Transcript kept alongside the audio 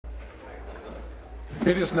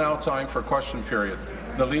It is now time for question period.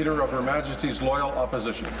 The Leader of Her Majesty's Loyal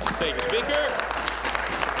Opposition. Thank you, Speaker.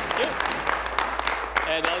 Thank you.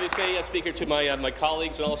 And let me say, Speaker, to my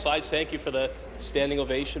colleagues on all sides, thank you for the standing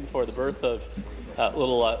ovation for the birth of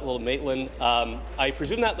little Maitland. I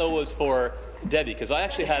presume that, though, was for Debbie, because I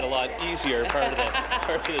actually had a lot easier part of the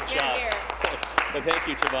job. But thank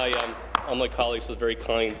you to my colleagues for the very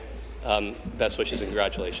kind best wishes and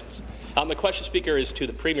congratulations. My question, Speaker, is to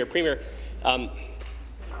the Premier. Premier,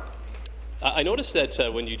 I noticed that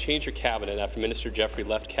when you changed your cabinet after Minister Jeffrey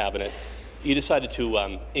left cabinet, you decided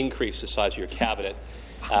to increase the size of your cabinet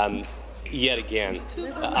yet again.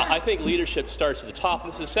 I think leadership starts at the top.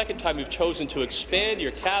 This is the second time you've chosen to expand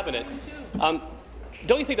your cabinet.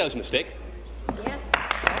 Don't you think that was a mistake? Yes.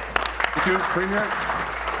 Thank you, Premier.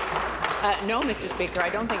 No, Mr. Speaker, I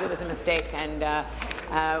don't think it was a mistake, and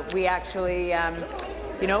we actually.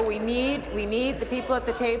 We need the people at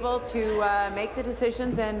the table to make the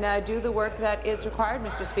decisions and do the work that is required,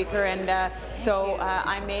 Mr. Speaker. And so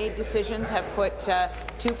I made decisions, have put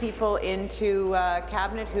 2 people into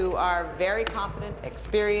cabinet who are very competent,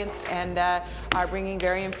 experienced, and are bringing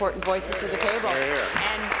very important voices to the table.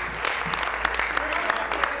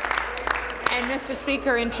 And Mr.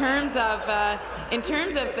 Speaker, in terms of the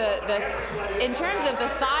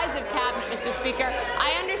size of cabinet, Mr. Speaker,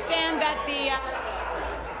 I understand that the.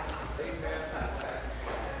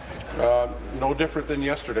 No different than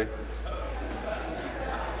yesterday.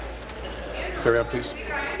 Carry on, please.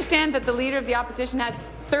 I understand that the Leader of the Opposition has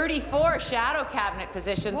 34 shadow cabinet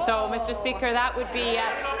positions. So, Mr. Speaker, that would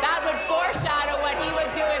foreshadow what he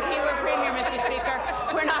would do if he were Premier, Mr. Speaker.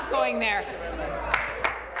 We're not going there.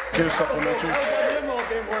 Supplementary.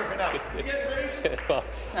 Well,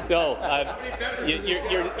 no,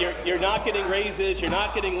 you're not getting raises, you're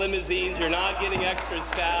not getting limousines, you're not getting extra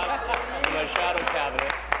staff in my shadow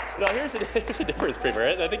cabinet. No, here's a difference, Premier,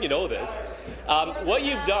 and I think you know this. What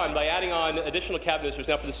you've done by adding on additional cabinet ministers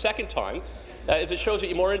now for the second time is it shows that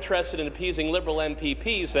you're more interested in appeasing Liberal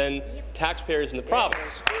MPPs than taxpayers in the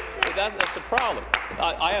province. That's the problem.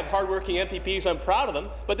 I have hard-working MPPs. I'm proud of them,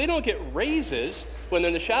 but they don't get raises when they're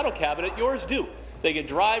in the shadow cabinet. Yours do. They get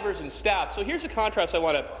drivers and staff. So here's a contrast I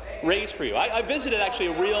want to raise for you. I visited actually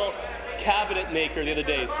a real cabinet maker the other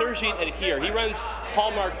day, Surjit Adhir. He runs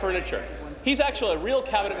Hallmark Furniture. He's actually a real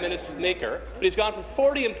cabinet maker, but he's gone from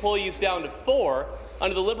 40 employees down to 4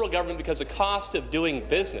 under the Liberal government because of the cost of doing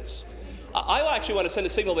business. I actually want to send a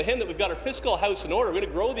signal to him that we've got our fiscal house in order. We're going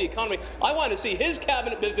to grow the economy. I want to see his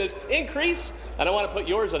cabinet business increase, and I want to put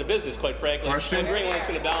yours out of business, quite frankly, and bring one that's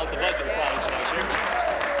going to balance the budget of the province of Ontario.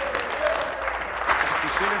 Be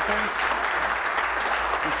seated, please.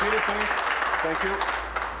 Be seated, please. Thank you.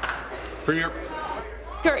 Premier.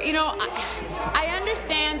 Sure. I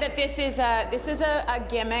understand that this is a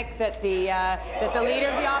gimmick that the Leader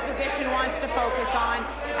of the Opposition wants to focus on.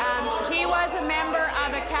 He was a member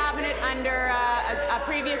of a cabinet under a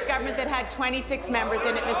previous government that had 26 members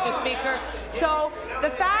in it, Mr. Speaker. So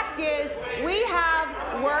the fact is, we have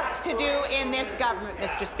work to do in this government,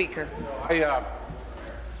 Mr. Speaker.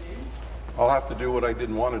 I'll have to do what I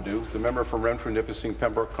didn't want to do. The member from Renfrew, Nipissing,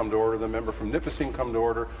 Pembroke come to order. The member from Nipissing come to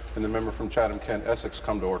order. And the member from Chatham-Kent, Essex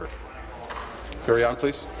come to order. Carry on,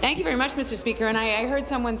 please. Thank you very much, Mr. Speaker. And I heard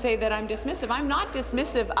someone say that I'm dismissive. I'm not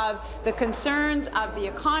dismissive of the concerns of the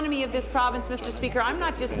economy of this province, Mr. Speaker. I'm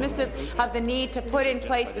not dismissive of the need to put in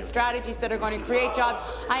place the strategies that are going to create jobs.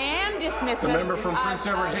 I am dismissive the member from Prince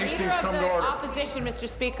Edward Hastings come to order. Opposition, Mr.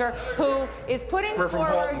 Speaker, who is putting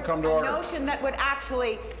forward a notion that would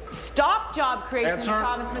actually stop job creation in the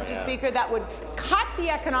province, Mr. Speaker, that would cut the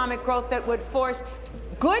economic growth, that would force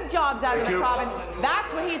good jobs out of the province.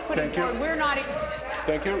 That's what he's putting forward. We're not.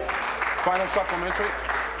 Thank you. Final supplementary.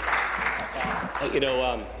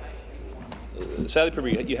 Sadly,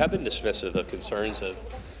 Premier, you have been dismissive of concerns of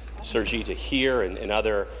Surjit Adhir and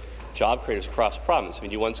other job creators across the province. I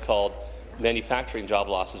mean, you once called manufacturing job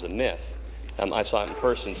losses a myth. I saw it in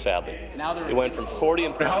person, sadly. It went from 40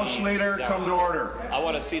 employees. The House Leader, come to order. I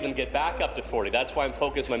want to see them get back up to 40. That's why I'm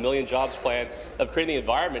focused on my Million Jobs plan of creating an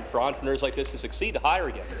environment for entrepreneurs like this to succeed, to hire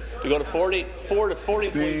again. To go to 4 to 40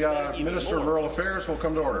 employees. The Minister of Rural Affairs will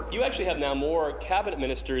come to order. You actually have now more cabinet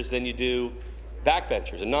ministers than you do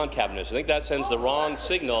backbenchers and non-cabinet ministers. I think that sends the wrong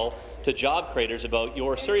signal to job creators about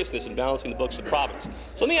your seriousness in balancing the books of the province.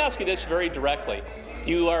 So let me ask you this very directly.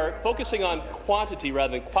 You are focusing on quantity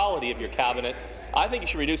rather than quality of your cabinet. I think you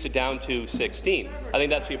should reduce it down to 16. I think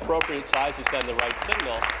that's the appropriate size to send the right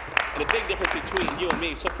signal, and a big difference between you and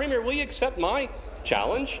me. So, Premier, will you accept my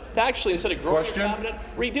challenge to actually, instead of growing your cabinet,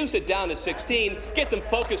 reduce it down to 16, get them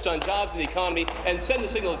focused on jobs and the economy, and send the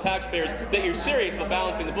signal to taxpayers that you're serious about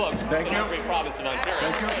balancing the books in our great province of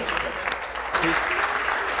Ontario. Thank you.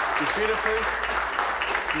 Be seated, please.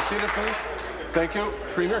 Be seated, please. Thank you.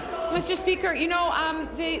 Premier. Mr. Speaker, you know,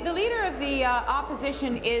 the leader of the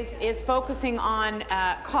opposition is focusing on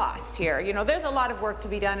cost here. You know, there's a lot of work to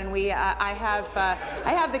be done, and I have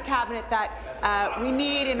the cabinet that we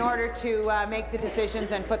need in order to make the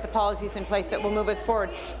decisions and put the policies in place that will move us forward.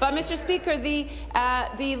 But, Mr. Speaker, the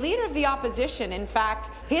leader of the opposition, in fact,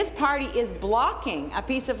 his party is blocking a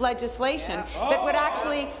piece of legislation that would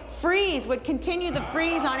actually would continue the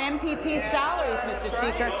freeze on MPP's salaries, Mr.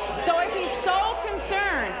 Speaker. So if he's so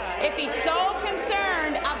concerned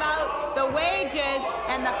about the wages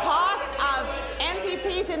and the cost of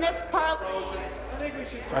MPPs in this parliament,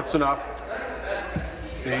 that's enough.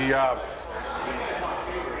 The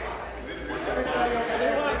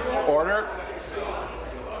order.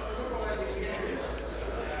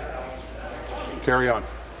 Carry on.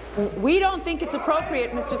 We don't think it's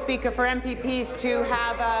appropriate, Mr. Speaker, for MPPs to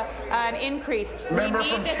have an increase. We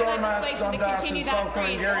need this legislation to continue that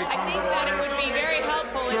freeze. I think that it would be very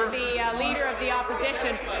helpful if the leader of the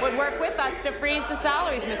opposition would work with us to freeze the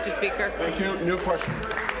salaries, Mr. Speaker. Thank you. New question.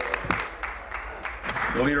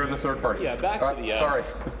 The leader of the third party. Yeah, back to the. Sorry,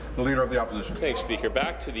 the leader of the opposition. Thanks, Speaker.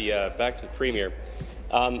 Back to the Premier.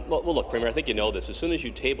 Well, look, Premier, I think you know this. As soon as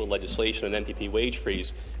you table legislation on MPP wage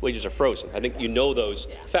freeze, wages are frozen. I think you know those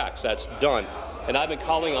facts. That's done. And I've been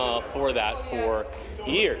calling for that for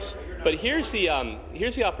years. But here's the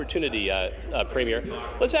opportunity, Premier.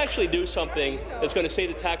 Let's actually do something that's going to save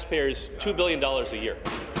the taxpayers $2 billion a year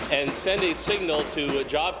and send a signal to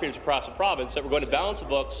job creators across the province that we're going to balance the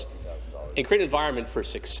books and create an environment for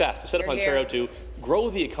success to set up Ontario to grow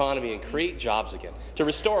the economy and create jobs again, to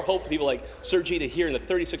restore hope to people like Sir Gita here and the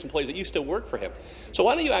 36 employees that used to work for him. So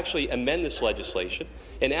why don't you actually amend this legislation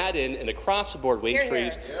and add in an across-the-board wage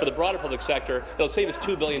freeze for the broader public sector that'll save us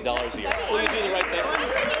 $2 billion a year? Will you do the right thing?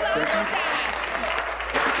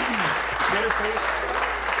 Seated, please.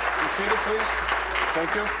 Be seated, please.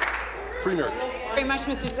 Thank you. Premier. Very much,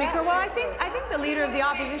 Mr. Speaker. Well, I think the leader of the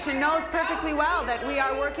opposition knows perfectly well that we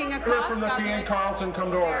are working across from the government. Carleton,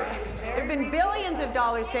 come to order. There have been billions of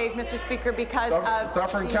dollars saved, Mr. Speaker, because of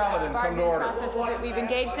Dufferin the Caledon, come to bargaining order. processes that we've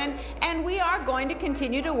engaged in, and we are going to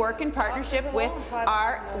continue to work in partnership with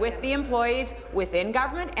the employees within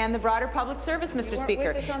government and the broader public service, Mr.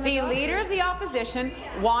 Speaker. The leader of the opposition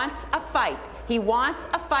wants a fight. He wants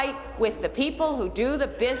a fight with the people who do the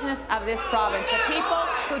business of this province, the people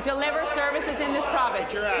who deliver services in this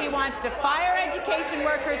province. He wants to fire education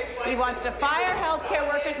workers. He wants to fire healthcare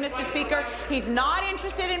workers, Mr. Speaker. He's not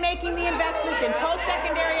interested in making the investments in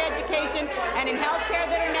post-secondary education and in healthcare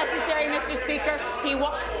that are necessary, Mr. Speaker. He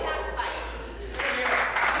wants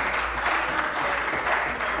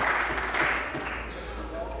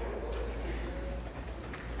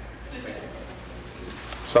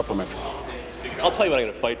Supplement. I'll tell you what I'm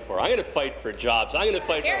going to fight for. I'm going to fight for jobs. I'm going to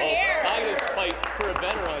fight for hope. I'm going to fight for a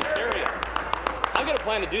better Ontario. I've got a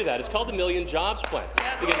plan to do that. It's called the Million Jobs Plan.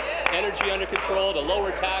 To get energy under control, to lower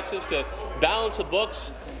taxes, to balance the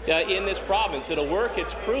books in this province. It'll work.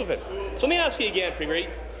 It's proven. So let me ask you again, Premier.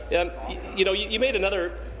 You made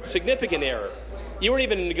another significant error. You weren't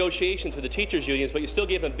even in negotiations with the teachers' unions, but you still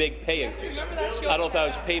gave them a big pay increase. I don't know if that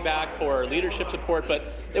was payback for leadership support, but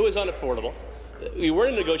it was unaffordable. You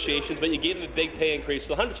weren't in negotiations, but you gave them a big pay increase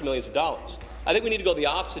of hundreds of millions of dollars. I think we need to go the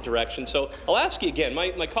opposite direction. So I'll ask you again.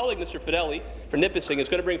 My colleague, Mr. Fedeli, for Nipissing, is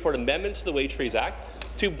going to bring forward amendments to the Wage Freeze Act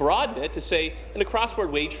to broaden it to say an across-board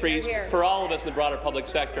wage freeze for all of us in the broader public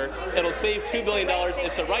sector. It'll save $2 billion.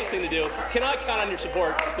 It's the right thing to do. Cannot count on your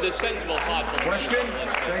support for this sensible, thoughtful. Question.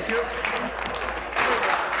 Thank you.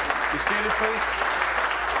 Be seated, please.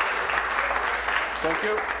 Thank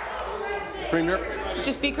you. Premier.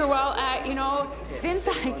 Mr. Speaker, well, since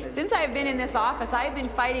I have been in this office, I have been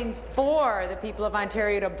fighting for the people of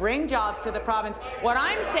Ontario to bring jobs to the province. What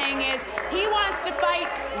I'm saying is he wants to fight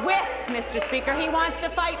with, Mr. Speaker. He wants to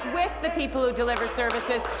fight with the people who deliver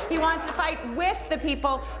services. He wants to fight with the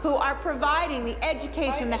people who are providing the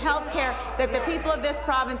education, the health care that the people of this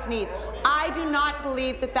province needs. I do not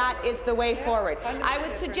believe that that is the way forward. I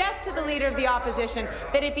would suggest to the Leader of the Opposition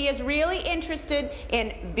that if he is really interested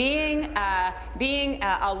in being being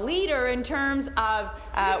a leader in terms of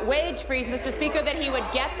wage freeze, Mr. Speaker, that he would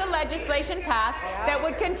get the legislation passed that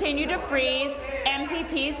would continue to freeze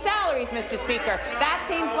MPPs' salaries, Mr. Speaker. That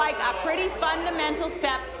seems like a pretty fundamental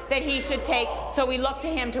step that he should take, so we look to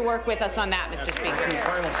him to work with us on that, Mr. Speaker.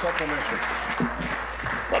 Final supplementary.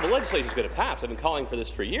 Well, the legislation is going to pass. I've been calling for this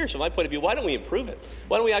for years. From my point of view, why don't we improve it?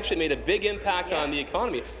 Why don't we actually make a big impact on the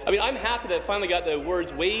economy? I mean, I'm happy that I finally got the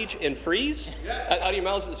words wage and freeze out of your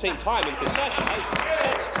mouths at the same time in concession.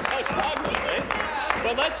 That was fabulous, right?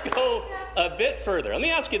 But let's go a bit further. Let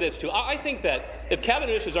me ask you this, too. I think that if cabinet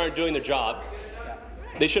ministers aren't doing their job,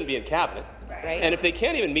 they shouldn't be in cabinet. Right. And if they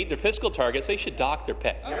can't even meet their fiscal targets, they should dock their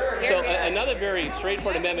pay. So another very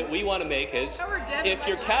straightforward amendment we want to make is if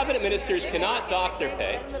your cabinet ministers cannot dock their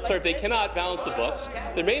pay, so if they cannot balance the books,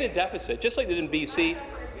 they remain in deficit, just like they did in BC,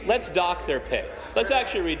 let's dock their pay. Let's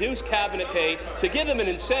actually reduce cabinet pay to give them an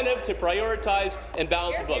incentive to prioritize and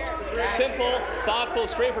balance the books. Simple, thoughtful,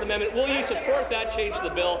 straightforward amendment. Will you support that change to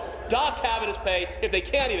the bill? Dock cabinet's pay if they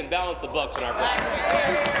can't even balance the books in our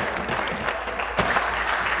province.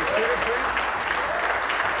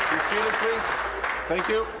 Be seated, please. Thank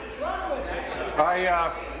you.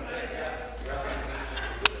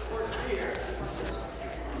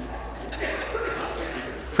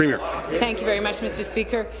 Premier. Thank you very much, Mr.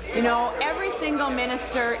 Speaker. You know, every single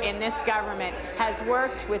minister in this government has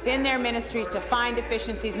worked within their ministries to find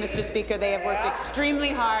efficiencies, Mr. Speaker. They have worked extremely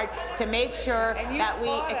hard to make sure that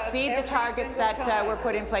we exceed the targets that were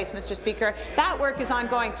put in place, Mr. Speaker. That work is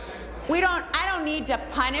ongoing. I don't need to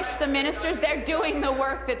punish the ministers. They're doing the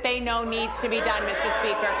work that they know needs to be done, Mr.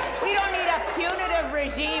 Speaker. We don't need a punitive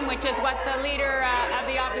regime, which is what the leader of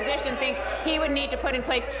the opposition thinks he would need to put in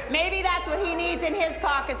place. Maybe that's what he needs in his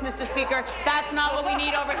caucus, Mr. Speaker. That's not what we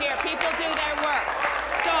need over here. People do their work.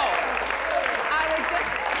 So, I would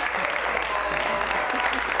just...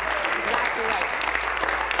 Exactly right.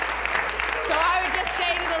 So I would just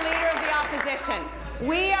say to the leader of the opposition,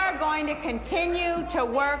 we are going to continue to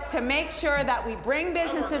work to make sure that we bring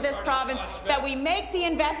business to this province, that we make the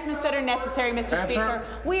investments that are necessary, Mr. Speaker.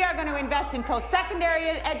 We are going to invest in post-secondary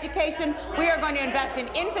education, we are going to invest in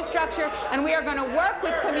infrastructure, and we are going to work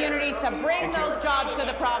with communities to bring those jobs to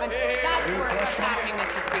the province. That's work that's happening,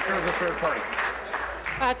 Mr. Speaker. The third party.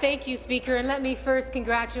 Thank you, Speaker. And let me first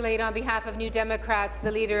congratulate, on behalf of New Democrats,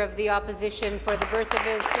 the Leader of the Opposition for the birth of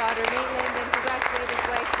his daughter Maitland, and congratulate his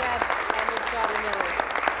wife Deb and his daughter Millie.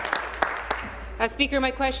 Speaker, my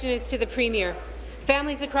question is to the Premier.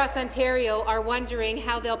 Families across Ontario are wondering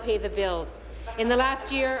how they'll pay the bills. In the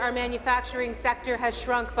last year, our manufacturing sector has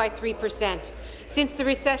shrunk by 3%. Since the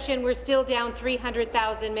recession, we're still down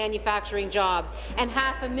 300,000 manufacturing jobs, and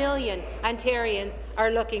 500,000 Ontarians are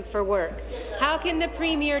looking for work. How can the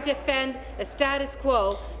Premier defend a status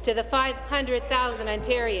quo to the 500,000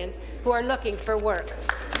 Ontarians who are looking for work?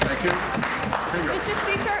 Thank you. Mr.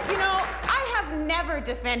 Speaker, you know, I have never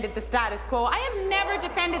defended the status quo. I have never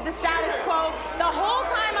defended the status quo the whole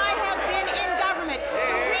time I have been in government.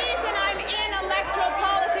 The reason I'm in electoral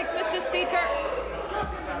politics, Mr. Speaker.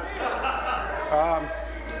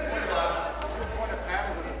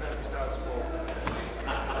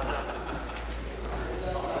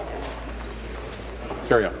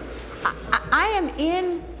 Carry on. I am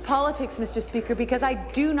in politics, Mr. Speaker, because I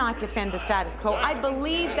do not defend the status quo. I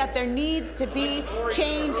believe that there needs to be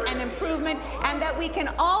change and improvement, and that we can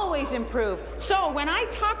always improve. So when I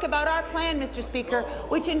talk about our plan, Mr. Speaker,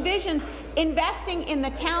 which envisions investing in the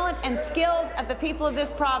talent and skills of the people of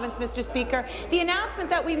this province, Mr. Speaker, the announcement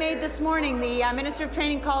that we made this morning, the Minister of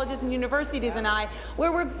Training, Colleges and Universities and I,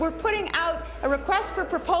 where we're putting out a request for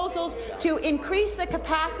proposals to increase the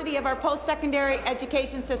capacity of our post-secondary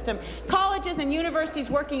education system. Colleges and universities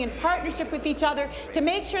working in partnership with each other to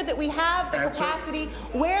make sure that we have the capacity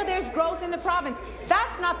where there's growth in the province.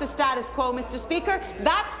 That's not the status quo, Mr. Speaker.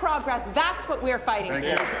 That's progress. That's what we're fighting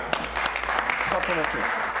for. Supplementary.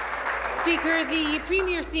 Speaker, the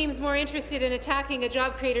Premier seems more interested in attacking a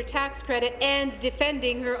job creator tax credit and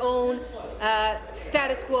defending her own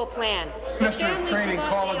status quo plan. Minister of Training,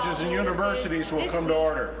 Colleges and Universities will come to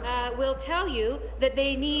order. Will tell you that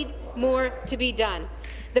they need more to be done.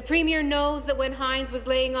 The Premier knows that when Heinz was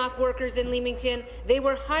laying off workers in Leamington, they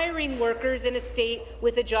were hiring workers in a state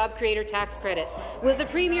with a job creator tax credit. Will the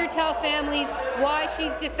Premier tell families why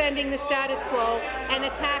she's defending the status quo and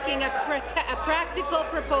attacking a practical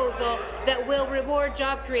proposal that will reward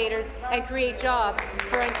job creators and create jobs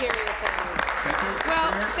for Ontario families?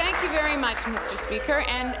 Well, Thank you very much, Mr. Speaker.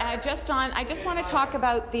 And I just want to talk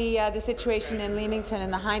about the situation in Leamington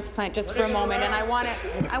and the Heinz plant just for a moment. And I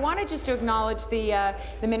want to just acknowledge the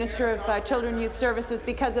Minister of Children and Youth Services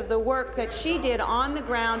because of the work that she did on the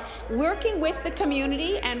ground, working with the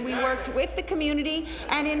community, and we worked with the community.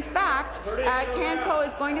 And in fact, Canco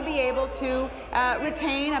is going to be able to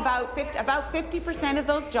retain about 50% of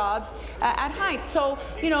those jobs at Heinz. So,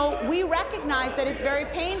 you know, we recognize that it's very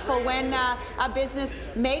painful when a business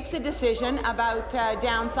makes a decision about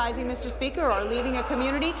downsizing, Mr. Speaker, or leaving a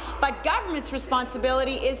community, but government's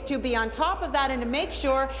responsibility is to be on top of that and to make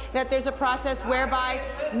sure that there's a process whereby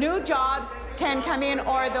new jobs can come in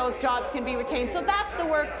or those jobs can be retained. So that's the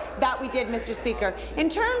work that we did, Mr. Speaker. In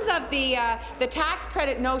terms of the tax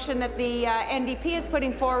credit notion that the NDP is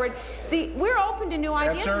putting forward, we're open to new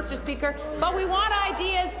ideas, Mr. Speaker, but we want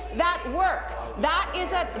ideas that work. That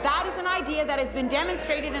is an idea that has been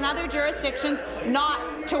demonstrated in other jurisdictions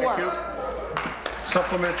not to work.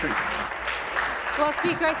 Supplementary. Well,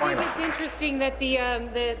 Speaker, I think it's interesting that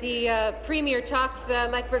the Premier talks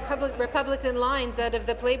like Republican lines out of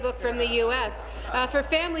the playbook from the U.S. For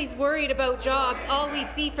families worried about jobs, all we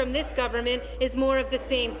see from this government is more of the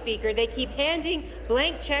same, Speaker. They keep handing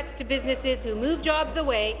blank checks to businesses who move jobs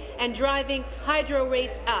away and driving hydro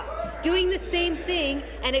rates up. Doing the same thing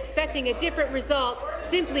and expecting a different result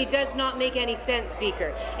simply does not make any sense,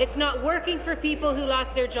 Speaker. It's not working for people who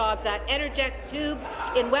lost their jobs at Energex Tube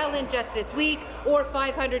in Welland just this week, or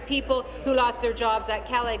 500 people who lost their jobs at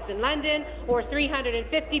Kellegg's in London, or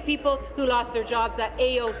 350 people who lost their jobs at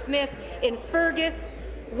A.O. Smith in Fergus.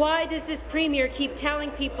 Why does this Premier keep telling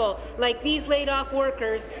people like these laid-off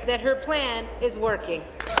workers that her plan is working?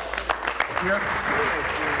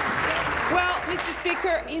 Well, Mr.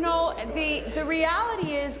 Speaker, you know, the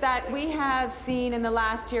reality is that we have seen in the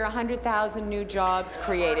last year 100,000 new jobs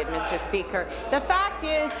created, Mr. Speaker. The fact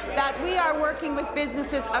is that we are working with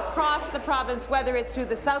businesses across the province, whether it's through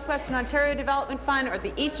the Southwestern Ontario Development Fund or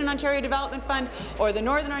the Eastern Ontario Development Fund or the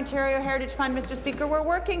Northern Ontario Heritage Fund, Mr. Speaker. We're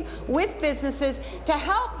working with businesses to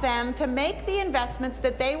help them to make the investments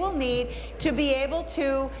that they will need to be able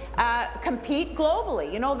to compete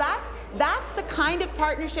globally. You know, that's the kind of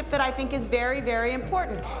partnership that I think is very, very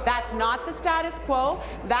important. That's not the status quo.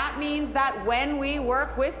 That means that when we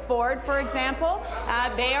work with Ford, for example,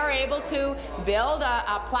 they are able to build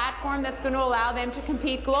a platform that's going to allow them to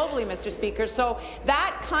compete globally, Mr. Speaker. So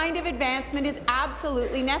that kind of advancement is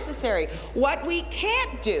absolutely necessary. What we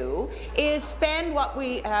can't do is spend what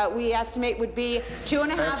we estimate would be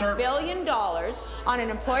 $2.5 billion on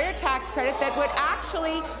an employer tax credit that would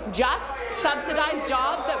actually just subsidize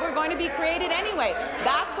jobs that were going to be created anyway.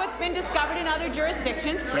 That's what's been discovered in other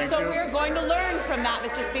jurisdictions. We're going to learn from that,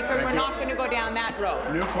 Mr. Speaker, and we're not going to go down that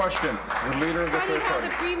road. New question. The Leader of the Third Party.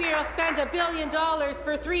 The Premier will spend $1 billion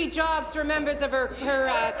for 3 jobs for members of her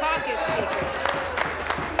caucus, Speaker.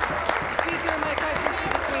 Speaker, my questions to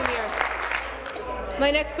the Premier.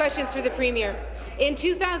 My next question's for the Premier. In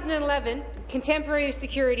 2011, Contemporary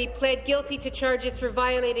Security pled guilty to charges for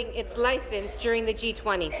violating its license during the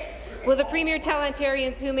G20. Will the Premier tell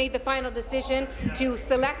Ontarians who made the final decision to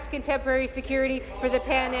select Contemporary Security for the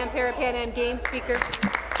Pan Am Para-Pan Am Games, Speaker?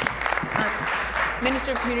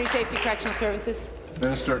 Minister of Community Safety, Correctional Services.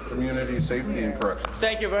 Minister of Community Safety and Corrections.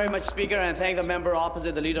 Thank you very much, Speaker, and thank the member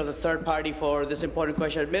opposite, the Leader of the Third Party, for this important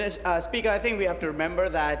question. Speaker, I think we have to remember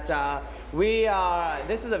that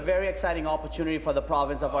this is a very exciting opportunity for the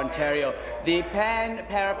province of Ontario. The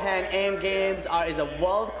Para-Pan Am Games is a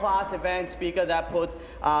world-class event, Speaker, that puts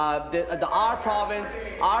our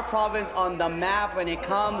province on the map when it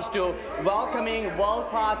comes to welcoming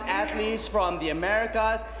world-class athletes from the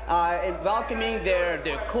Americas, and welcoming their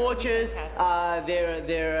coaches, their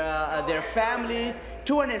families.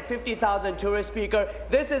 250,000 tourists, Speaker.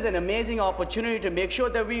 This is an amazing opportunity to make sure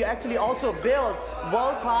that we actually also build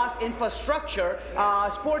world-class infrastructure,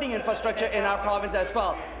 sporting infrastructure in our province as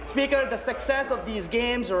well. Speaker, the success of these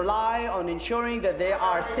games rely on ensuring that they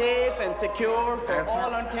are safe and secure for all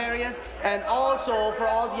Ontarians and also for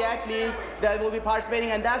all the athletes that will be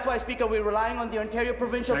participating. And that's why, Speaker, we're relying on the Ontario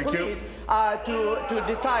Provincial Police to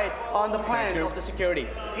decide on the plan of the security.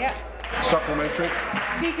 Yeah. Supplementary.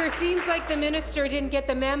 Speaker, seems like the minister didn't get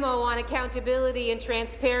the memo on accountability and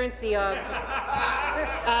transparency of.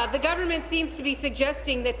 The government seems to be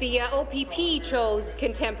suggesting that the OPP chose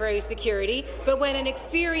Contemporary Security, but when an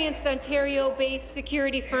experienced Ontario-based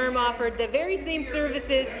security firm offered the very same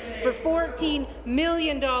services for $14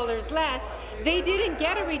 million less, they didn't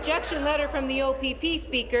get a rejection letter from the OPP,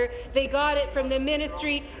 Speaker. They got it from the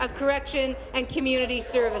Ministry of Correction and Community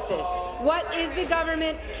Services. What is the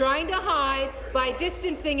government trying to hide by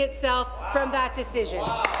distancing itself from that decision.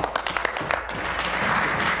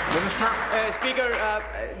 Minister. Speaker,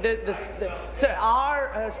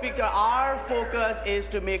 Speaker, our focus is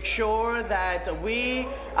to make sure that we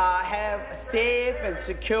have safe and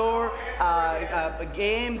secure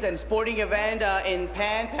games and sporting event in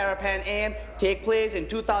Para-Pan Am take place in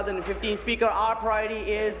 2015. Speaker, our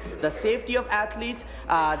priority is the safety of athletes,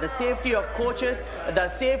 the safety of coaches, the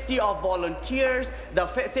safety of volunteers, the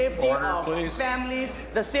safety of families,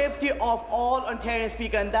 the safety of all Ontarians,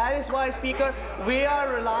 Speaker. And that is why, Speaker, we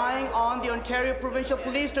are relying on the Ontario Provincial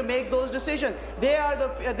Police to make those decisions. They are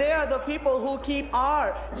the people who keep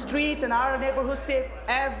our streets and our neighborhoods safe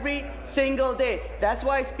every single day. That's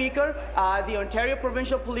why, Speaker, the Ontario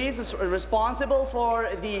Provincial Police is responsible for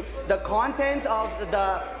the content of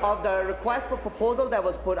the request for proposal that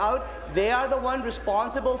was put out. They are the one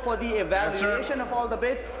responsible for the evaluation of all the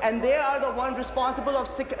bids, and they are the one responsible of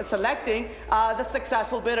selecting the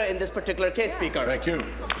successful bidder in this particular case, Speaker. Thank you.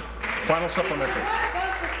 Final supplementary.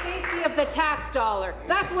 Of the tax dollar.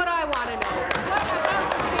 That's what I want to know. What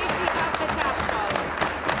about the safety of the tax dollar?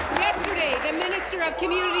 Yesterday, the Minister of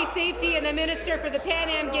Community Safety and the Minister for the Pan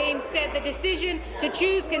Am Games said the decision to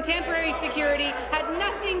choose contemporary security had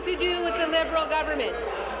nothing to do with the Liberal government.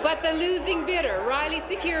 But the losing bidder, Riley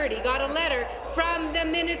Security, got a letter from the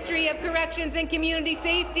Ministry of Corrections and Community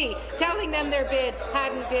Safety telling them their bid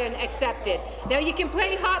hadn't been accepted. Now, you can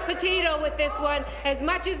play hot potato with this one as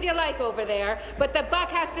much as you like over there, but the buck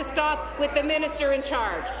has to stop with the minister in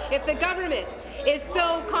charge. If the government is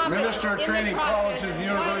so confident Minister of Training, Colleges and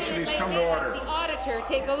Universities, come to order. The auditor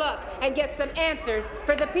take a look and get some answers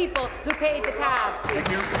for the people who paid the tabs. Thank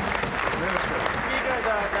you. Minister.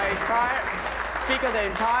 Speaker, the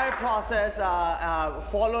entire process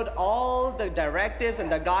followed all the directives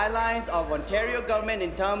and the guidelines of Ontario government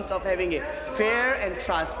in terms of having a fair and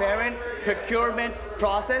transparent procurement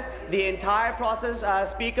process. The entire process,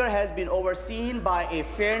 Speaker, has been overseen by a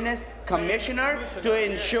fairness commissioner to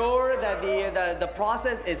ensure that the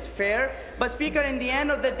process is fair. But, Speaker, in the end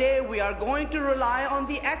of the day, we are going to rely on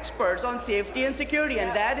the experts on safety and security,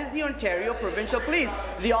 and that is the Ontario Provincial Police.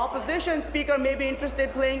 The opposition, Speaker, may be interested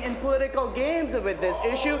in playing in political games with this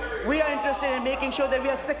issue. We are interested in making sure that we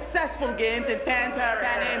have successful games in Pan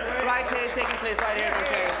Am taking place right here in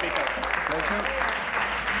Ontario, Speaker. Thank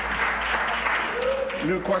you.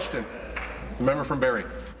 New question. The member from Barrie.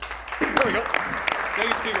 There we go. Thank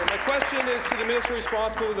you, Speaker. My question is to the minister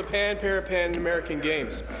responsible for the Para-Pan American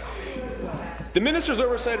Games. The minister's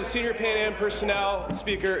oversight of senior Pan Am personnel,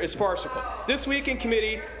 Speaker, is farcical. This week in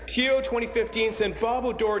committee, TO 2015 sent Bob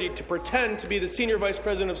O'Doherty to pretend to be the Senior Vice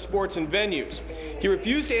President of Sports and Venues. He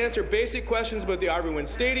refused to answer basic questions about the Ivor Wynne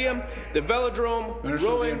Stadium, the Velodrome,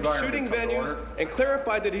 rowing, shooting venues, and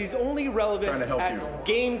clarified that he's only relevant at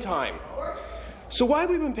game time. So why have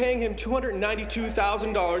we been paying him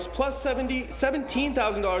 $292,000 plus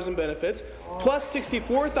 $17,000 in benefits plus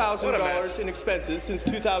 $64,000 in expenses since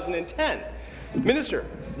 2010? Minister,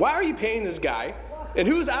 why are you paying this guy? And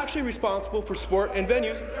who is actually responsible for sport and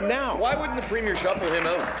venues now? Why wouldn't the Premier shuffle him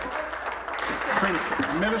out?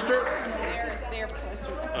 Minister.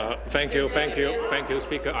 Thank you,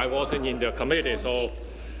 Speaker. I wasn't in the committee, but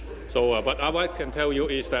what I can tell you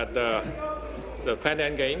is that the Pan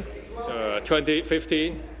Am Game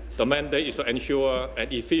 2015, the mandate is to ensure an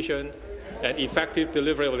efficient and effective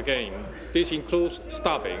delivery of the game. This includes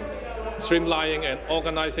staffing, streamlining and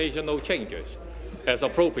organizational changes. As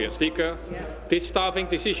appropriate, Speaker, these staffing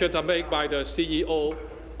decisions are made by the CEO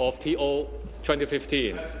of TO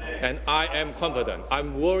 2015, and I am confident,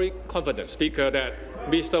 I'm very confident, Speaker, that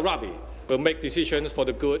Mr. Ravi will make decisions for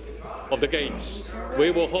the good of the Games.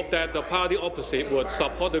 We will hope that the party opposite would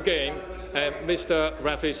support the game and Mr.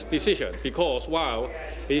 Ravi's decision, because while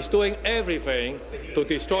he's doing everything to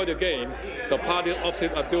destroy the game, the party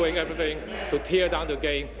opposite are doing everything to tear down the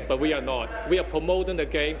game, but we are not. We are promoting the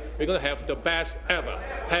game. We're going to have the best ever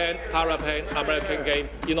Para-Pan American Game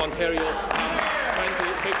in Ontario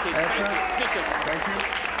 2015. Thank you.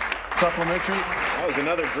 Supplementary. That was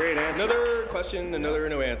another great answer. Another question, another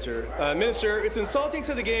no answer. Minister, it's insulting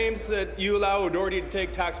to the Games that you allow O'Doherty to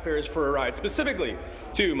take taxpayers for a ride, specifically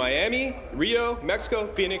to Miami, Rio, Mexico,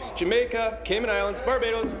 Phoenix, Jamaica, Cayman Islands,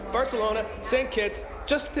 Barbados, Barcelona, St. Kitts,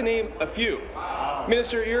 just to name a few.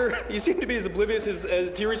 Minister, you seem to be as oblivious as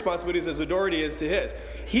to your responsibilities as O'Doherty is to his.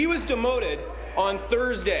 He was demoted on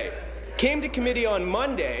Thursday. Came to committee on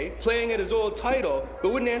Monday, playing at his old title,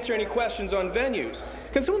 but wouldn't answer any questions on venues.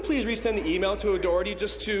 Can someone please resend the email to O'Doherty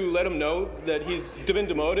just to let him know that he's been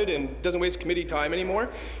demoted and doesn't waste committee time anymore?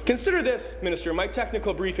 Consider this, Minister, my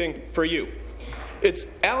technical briefing for you. It's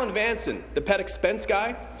Alan Vanson, the pet expense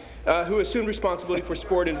guy. who assumed responsibility for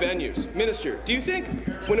sport and venues. Minister, do you think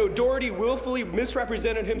when O'Doherty willfully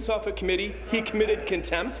misrepresented himself at committee, he committed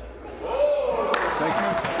contempt? Thank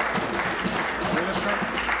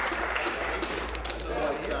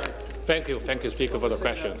you. Minister. Thank you, Speaker, for the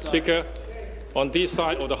question. Speaker, on this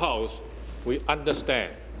side of the House, we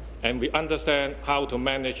understand, and we understand how to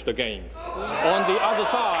manage the game. On the other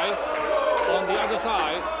side,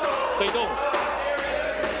 they don't.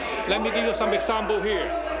 Let me give you some example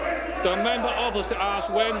here. The member opposite asked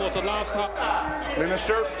when was the last time.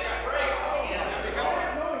 Minister.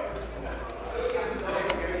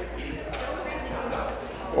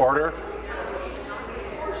 Order.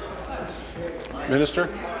 Minister.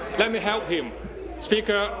 Let me help him.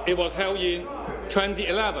 Speaker, it was held in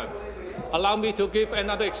 2011. Allow me to give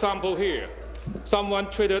another example here. Someone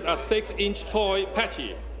traded a 6-inch toy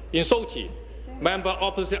patchy in Sochi. Member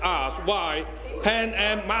opposite asked why Pan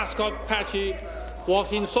Am mascot patchy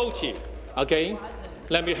was in Sochi. Again,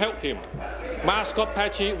 let me help him. Mascot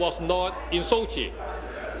patchy was not in Sochi.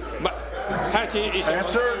 Patchy is in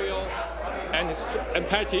Ontario, and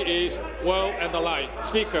patchy is world and the like.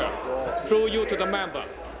 Speaker, through you to the member,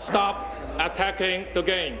 stop attacking the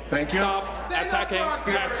game. Thank you. Stop attacking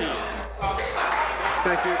patchy.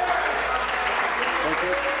 Thank you. Thank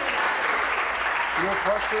you. Your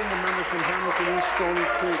question, the member from Hamilton East, Stony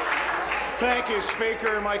Creek. Thank you,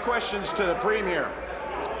 Speaker. My question's to the Premier.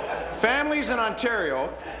 Families in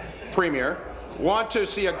Ontario, Premier, want to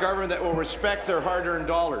see a government that will respect their hard-earned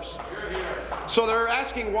dollars. So they're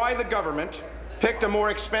asking why the government picked a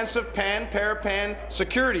more expensive Pan-Parapan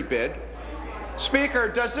security bid. Speaker,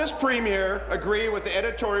 does this Premier agree with the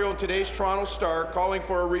editorial in today's Toronto Star calling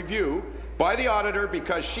for a review by the auditor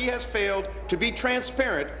because she has failed to be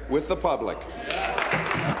transparent with the public?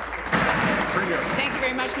 Thank you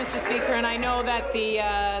very much, Mr. Speaker. And I know that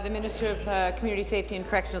the Minister of Community Safety and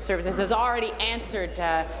Correctional Services has already answered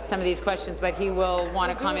some of these questions, but he will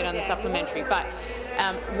want to comment on the supplementary. But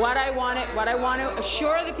what I want to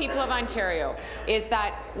assure the people of Ontario is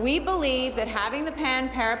that we believe that having the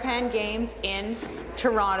Pan-Parapan Games in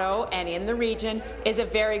Toronto and in the region is a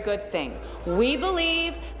very good thing. We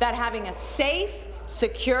believe that having a safe,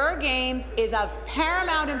 secure games is of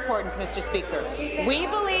paramount importance, Mr. Speaker. We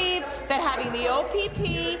believe that having the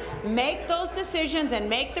OPP make those decisions and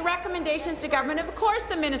make the recommendations to government, of course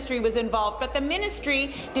the ministry was involved, but the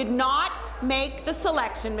ministry did not make the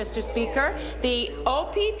selection, Mr. Speaker. The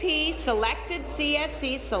OPP selected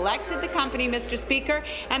CSC, selected the company, Mr. Speaker,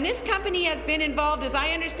 and this company has been involved, as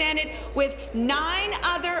I understand it, with 9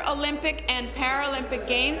 other Olympic and Paralympic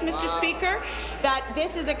Games, Mr. Speaker. That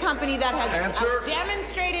this is a company that has a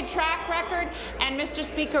demonstrated track record, and Mr.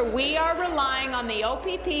 Speaker, we are relying on the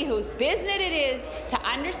OPP, whose business it is to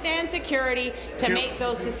understand security, to make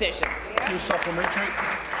those decisions. Supplementary.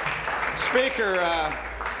 Speaker,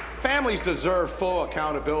 families deserve full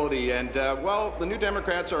accountability, and, well, the New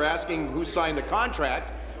Democrats are asking who signed the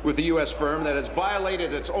contract with the U.S. firm that has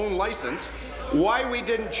violated its own license, why we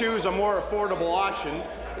didn't choose a more affordable option.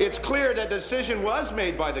 It's clear that the decision was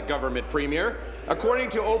made by the government, Premier. According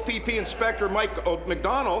to OPP Inspector Mike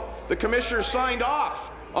McDonald, the Commissioner signed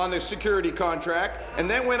off on the security contract and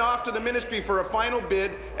then went off to the ministry for a final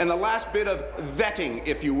bid and the last bit of vetting,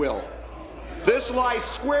 if you will. This lies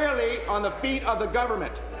squarely on the feet of the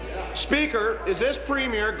government. Speaker, is this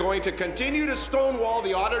Premier going to continue to stonewall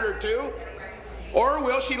the auditor too? Or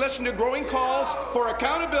will she listen to growing calls for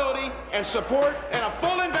accountability and support and a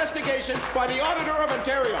full investigation by the Auditor of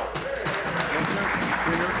Ontario?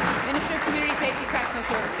 Minister of Community Safety, Correctional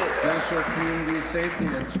Services. Minister of Community Safety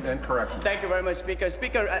and Corrections. Thank you very much, Speaker.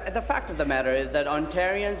 Speaker, the fact of the matter is that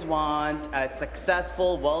Ontarians want a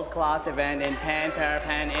successful, world-class event in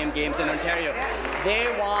Pan-Parapan Am Games in Ontario.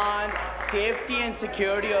 They want safety and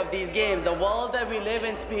security of these games. The world that we live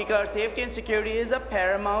in, Speaker, safety and security is a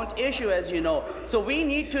paramount issue, as you know. So we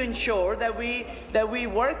need to ensure that we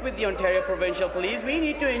work with the Ontario Provincial Police. We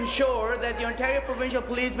need to ensure that the Ontario Provincial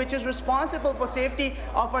Police, which is responsible for safety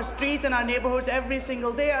of our streets and our neighborhoods every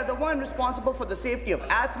single day, are the one responsible for the safety of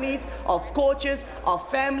athletes, of coaches, of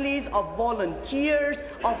families, of volunteers,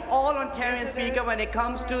 of all Ontarians, Speaker, when it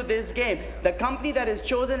comes to this game. The company that is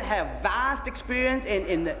chosen have vast experience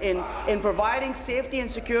in providing safety and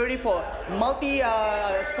security for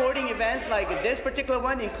multi-sporting events like this particular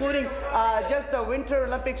one, including just the Winter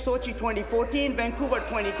Olympics Sochi 2014, Vancouver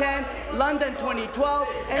 2010, London 2012,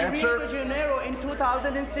 and Rio de Janeiro in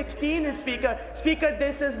 2016. And Speaker,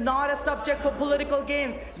 this is not a subject for political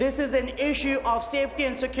games. This is an issue of safety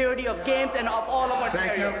and security of games and of all of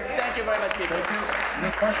Ontario. Thank you very much, Speaker. Thank you.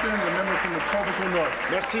 Your question, the member from the Etobicoke North.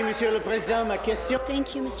 Merci, Monsieur le Président. Ma question.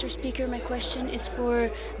 Thank you, Mr. Speaker. My question is for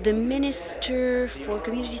the Minister for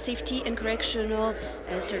Community Safety and Correctional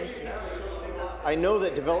Services. I know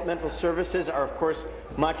that developmental services are, of course,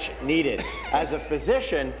 much needed. As a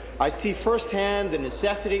physician, I see firsthand the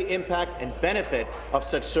necessity, impact, and benefit of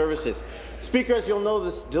such services. Speaker, as you'll know,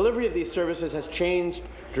 the delivery of these services has changed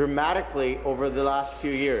dramatically over the last few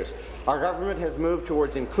years. Our government has moved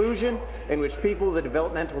towards inclusion, in which people with a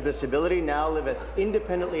developmental disability now live as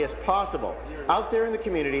independently as possible out there in the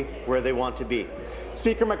community where they want to be.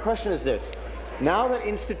 Speaker, my question is this. Now that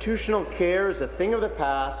institutional care is a thing of the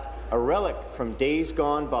past, a relic from days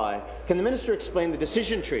gone by, can the minister explain the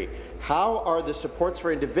decision tree? How are the supports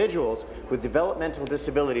for individuals with developmental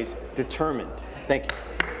disabilities determined? Thank you.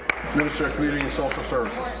 Minister of Community and Social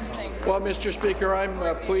Services. Well, Mr. Speaker, I'm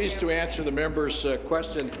pleased to answer the member's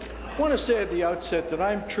question. I want to say at the outset that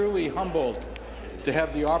I'm truly humbled to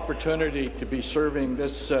have the opportunity to be serving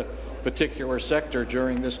this particular sector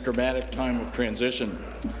during this dramatic time of transition.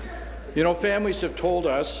 You know, families have told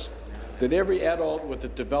us that every adult with a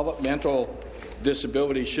developmental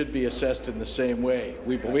disability should be assessed in the same way.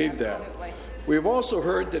 We believe that. We've also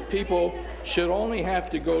heard that people should only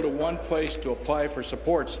have to go to one place to apply for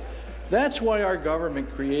supports. That's why our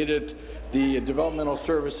government created the Developmental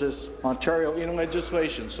Services Ontario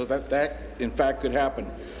legislation, so that in fact could happen.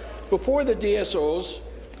 Before the DSOs,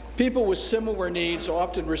 people with similar needs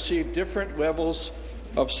often received different levels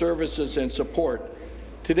of services and support.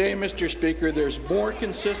 Today, Mr. Speaker, there's more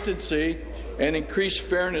consistency and increased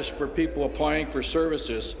fairness for people applying for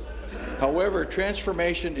services. However,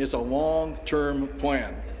 transformation is a long-term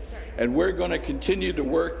plan, and we're going to continue to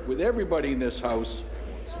work with everybody in this House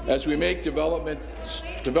as we make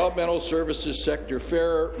developmental services sector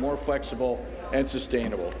fairer, more flexible, and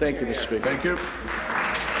sustainable. Thank you, Mr. Speaker. Thank you.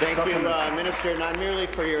 Thank you, Minister, not merely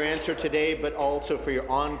for your answer today, but also for your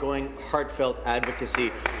ongoing heartfelt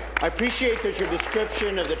advocacy. I appreciate that your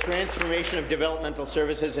description of the transformation of developmental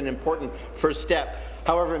services is an important first step.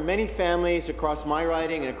 However, many families across my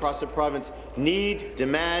riding and across the province need,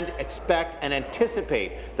 demand, expect, and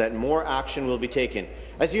anticipate that more action will be taken.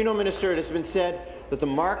 As you know, Minister, it has been said that the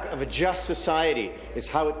mark of a just society is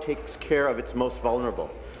how it takes care of its most vulnerable.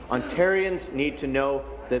 Ontarians need to know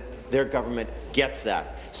that their government gets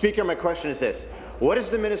that. Speaker, my question is this. What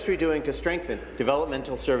is the ministry doing to strengthen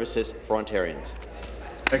developmental services for Ontarians?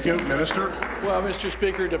 Thank you. Minister. Well, Mr.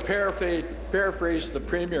 Speaker, to paraphrase the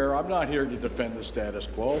Premier, I'm not here to defend the status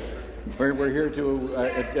quo. We're here to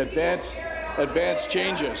advance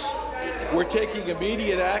changes. We're taking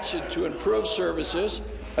immediate action to improve services,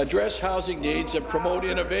 address housing needs, and promote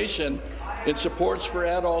innovation in supports for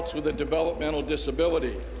adults with a developmental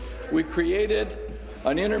disability. We created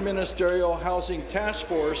an interministerial housing task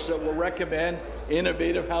force that will recommend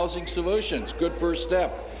innovative housing solutions. Good first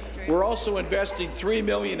step. We're also investing $3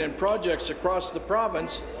 million in projects across the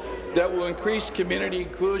province that will increase community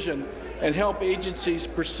inclusion and help agencies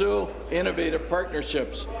pursue innovative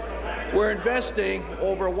partnerships. We're investing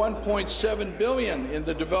over $1.7 billion in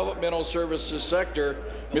the developmental services sector,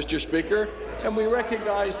 Mr. Speaker, and we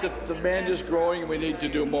recognize that demand is growing and we need to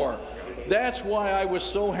do more. That's why I was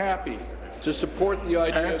so happy to support the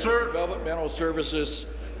idea of the Developmental Services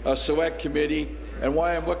Select Committee, and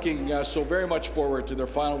why I'm looking so very much forward to their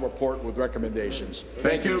final report with recommendations.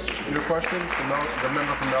 Thank you. Your question, the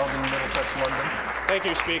member from Elgin, Middlesex, London. Thank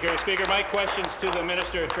you, Speaker. Speaker, my question's to the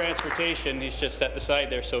Minister of Transportation. He's just set aside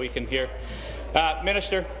there so he can hear.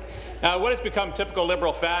 Minister, what has become typical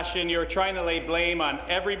Liberal fashion, you're trying to lay blame on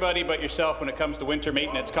everybody but yourself when it comes to winter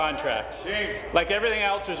maintenance contracts. Like everything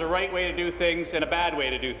else, there's a right way to do things and a bad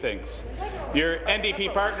way to do things. Your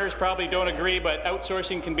NDP partners probably don't agree, but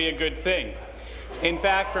outsourcing can be a good thing. In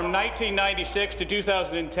fact, from 1996 to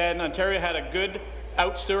 2010, Ontario had a good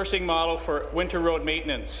outsourcing model for winter road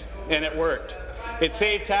maintenance, and it worked. It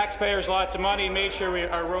saved taxpayers lots of money and made sure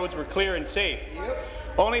our roads were clear and safe.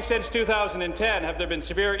 Only since 2010 have there been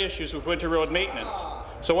severe issues with winter road maintenance.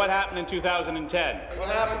 So what happened in 2010?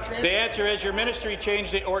 The answer is your ministry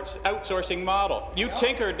changed the outsourcing model. You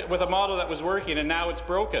tinkered with a model that was working, and now it's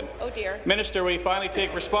broken. Oh dear. Minister, will you finally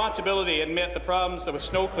take responsibility and admit the problems with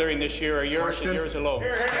snow clearing this year are yours and yours alone? Be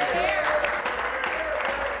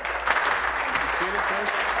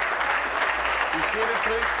seated,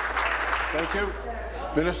 please. Thank you.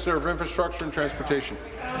 Minister of Infrastructure and Transportation.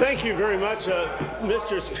 Thank you very much,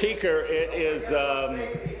 Mr. Speaker. It is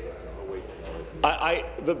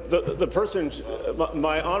The person,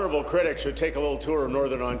 my honourable critic, should take a little tour of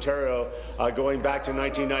Northern Ontario going back to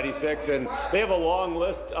 1996, and they have a long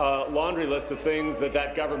list, laundry list of things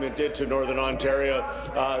that government did to Northern Ontario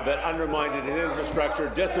that undermined its infrastructure,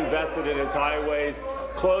 disinvested in its highways,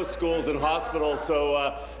 closed schools and hospitals.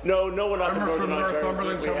 So no one up in Northern Ontario is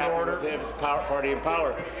really happy with his party in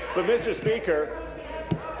power. But Mr. Speaker,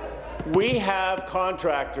 we have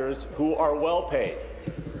contractors who are well paid.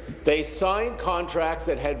 They signed contracts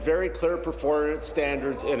that had very clear performance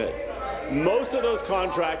standards in it. Most of those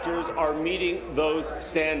contractors are meeting those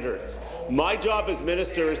standards. My job as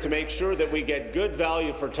minister is to make sure that we get good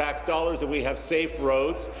value for tax dollars and we have safe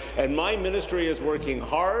roads, and my ministry is working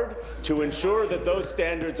hard to ensure that those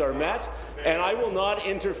standards are met, and I will not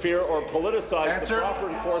interfere or politicize the proper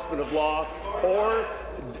enforcement of law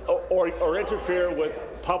or interfere with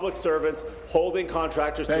public servants holding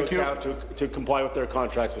contractors to account to comply with their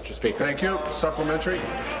contracts, Mr. Speaker. Thank you. Supplementary.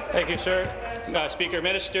 Thank you, sir. Speaker,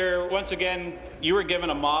 Minister, once again, you were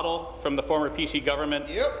given a model from the former PC government.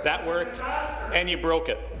 That worked, and you broke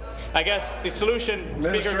it. I guess the solution,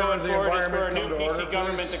 Speaker, going forward is for a new PC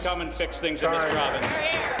government to come and fix things in this province.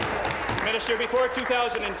 Minister, before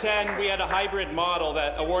 2010, we had a hybrid model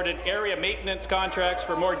that awarded area maintenance contracts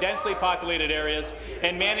for more densely populated areas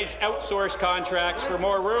and managed outsourced contracts for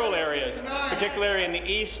more rural areas, particularly in the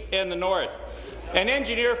east and the north. An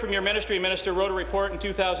engineer from your ministry, Minister, wrote a report in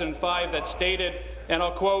 2005 that stated, and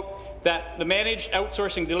I'll quote, that the managed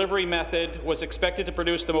outsourcing delivery method was expected to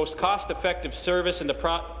produce the most cost-effective service in the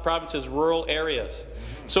province's rural areas.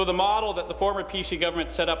 So the model that the former PC government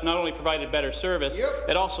set up not only provided better service,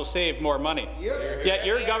 it also saved more money. Yet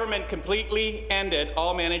your government completely ended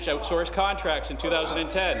all managed outsourced contracts in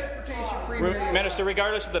 2010. Minister,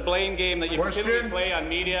 regardless of the blame game that you continually play on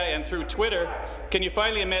media and through Twitter, can you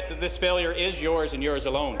finally admit that this failure is yours and yours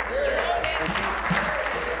alone?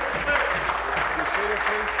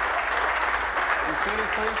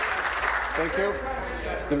 Thank you.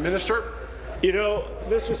 The Minister. You know,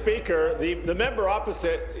 Mr. Speaker, the member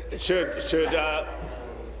opposite should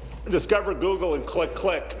discover Google and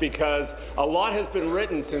click, because a lot has been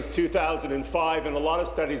written since 2005 and a lot of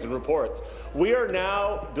studies and reports. We are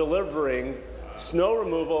now delivering snow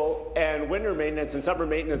removal and winter maintenance and summer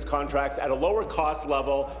maintenance contracts at a lower cost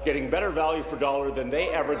level, getting better value for dollar than they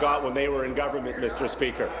ever got when they were in government, Mr.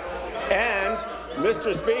 Speaker. And,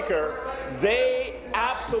 Mr. Speaker, they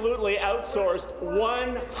absolutely outsourced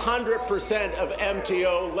 100% of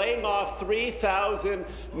MTO, laying off 3,000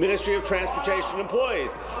 Ministry of Transportation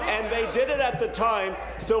employees. And they did it at the time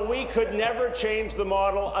so we could never change the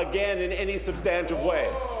model again in any substantive way.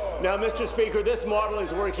 Now, Mr. Speaker, this model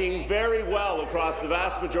is working very well across the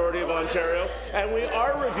vast majority of Ontario, and we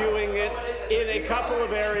are reviewing it in a couple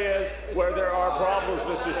of areas where there are problems,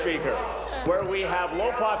 Mr. Speaker, where we have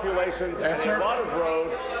low populations and a lot of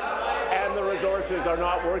road, and the resources are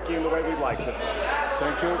not working the way we'd like them.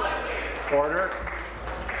 Thank you. Order.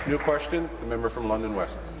 New question, the member from London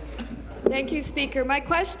West. Thank you, Speaker. My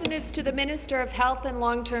question is to the Minister of Health and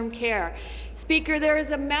Long-Term Care. Speaker, there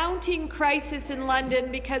is a mounting crisis in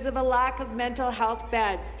London because of a lack of mental health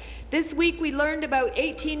beds. This week we learned about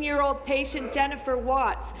 18-year-old patient Jennifer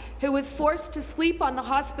Watts, who was forced to sleep on the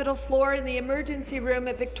hospital floor in the emergency room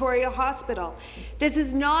at Victoria Hospital. This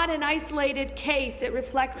is not an isolated case. It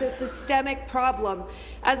reflects a systemic problem.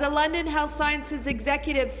 As a London Health Sciences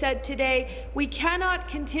executive said today, we cannot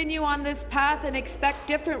continue on this path and expect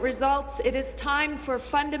different results. It is time for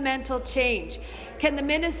fundamental change. Can the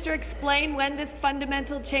Minister explain when this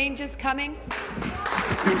fundamental change is coming?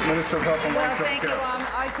 Minister of Health and Long-Term Thank you.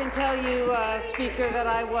 I can tell you, Speaker, that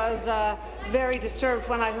I was very disturbed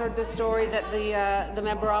when I heard the story that the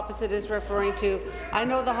member opposite is referring to. I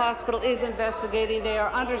know the hospital is investigating. They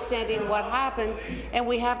are understanding what happened, and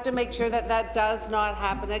we have to make sure that that does not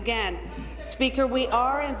happen again. Speaker, we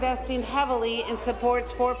are investing heavily in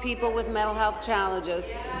supports for people with mental health challenges.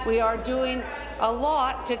 We are doing a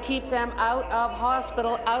lot to keep them out of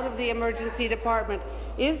hospital, out of the emergency department.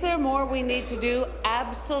 Is there more we need to do?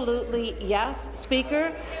 Absolutely yes,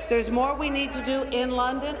 Speaker. There's more we need to do in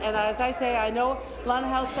London, and as I say, I know London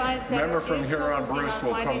Health Science Centre member from Huron-Bruce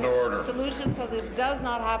will come to order. Solutions so this does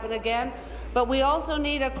not happen again. But we also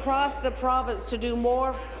need across the province to do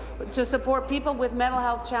more to support people with mental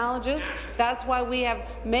health challenges. That's why we have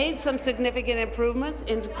made some significant improvements,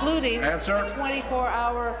 including a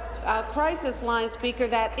 24-hour crisis line, Speaker,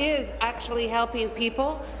 that is actually helping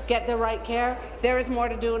people get the right care. There is more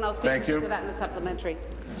to do, and I'll speak to that in the supplementary.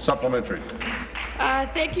 Supplementary.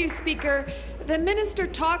 Thank you, Speaker. The minister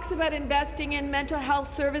talks about investing in mental health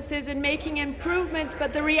services and making improvements,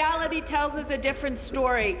 but the reality tells us a different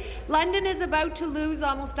story. London is about to lose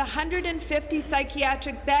almost 150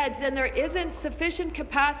 psychiatric beds, and there isn't sufficient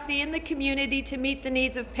capacity in the community to meet the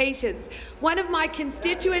needs of patients. One of my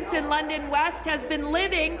constituents in London West has been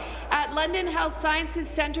living at London Health Sciences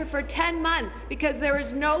Centre for 10 months because there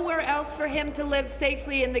is nowhere else for him to live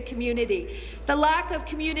safely in the community. The lack of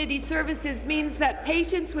community services means that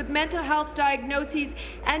patients with mental health diagnoses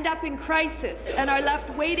end up in crisis and are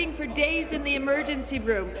left waiting for days in the emergency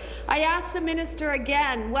room. I ask the minister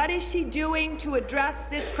again, what is she doing to address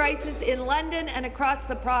this crisis in London and across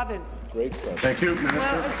the province? Great question. Thank you, Minister.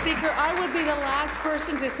 Well, Speaker, I would be the last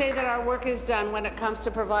person to say that our work is done when it comes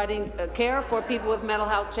to providing care for people with mental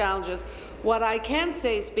health challenges. What I can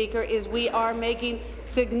say, Speaker, is we are making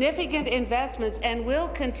significant investments and will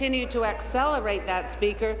continue to accelerate that,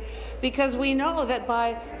 Speaker, because we know that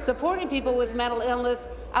by supporting people with mental illness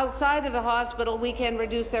outside of the hospital, we can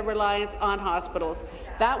reduce their reliance on hospitals.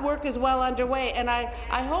 That work is well underway, and I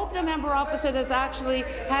hope the member opposite has actually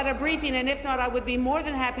had a briefing, and if not, I would be more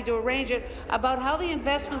than happy to arrange it, about how the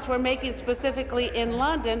investments we're making specifically in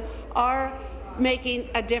London are making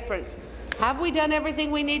a difference. Have we done everything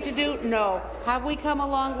we need to do? No. Have we come a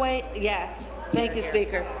long way? Yes. Thank you,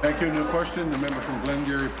 Speaker. Thank you. New question, the member from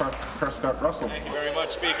Glengarry, Prescott Russell. Thank you very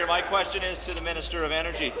much, Speaker. My question is to the Minister of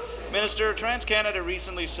Energy. Minister, TransCanada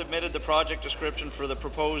recently submitted the project description for the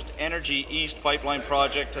proposed Energy East pipeline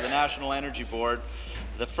project to the National Energy Board,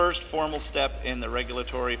 the first formal step in the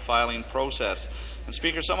regulatory filing process. And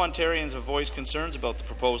Speaker, some Ontarians have voiced concerns about the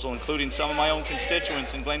proposal, including some of my own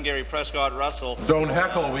constituents in Glengarry, Prescott Russell. Don't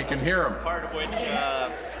heckle, we can hear them. Part of which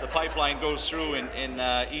the pipeline goes through in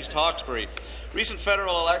East Hawkesbury. Recent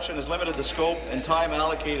federal election has limited the scope and time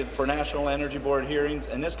allocated for National Energy Board hearings,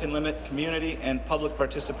 and this can limit community and public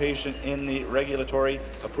participation in the regulatory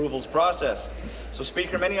approvals process. So,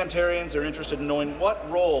 Speaker, many Ontarians are interested in knowing what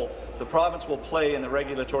role the province will play in the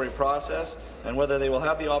regulatory process and whether they will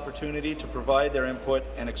have the opportunity to provide their input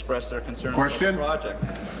and express their concerns about the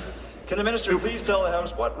project. Can the minister please tell the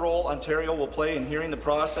House what role Ontario will play in hearing the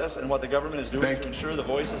process and what the government is doing to ensure the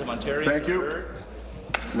voices of Ontarians are heard?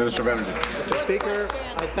 Minister of Energy. Mr. Speaker,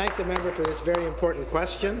 I thank the member for this very important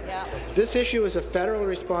question. This issue is a federal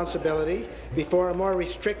responsibility before a more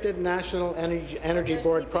restricted National Energy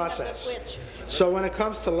Board process. So when it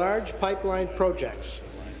comes to large pipeline projects,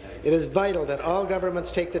 it is vital that all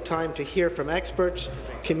governments take the time to hear from experts,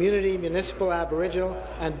 community, municipal, Aboriginal,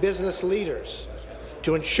 and business leaders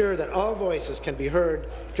to ensure that all voices can be heard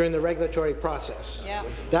during the regulatory process.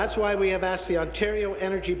 That's why we have asked the Ontario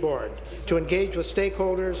Energy Board to engage with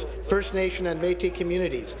stakeholders, First Nation and Métis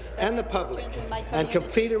communities, and the public, and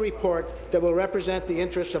complete a report that will represent the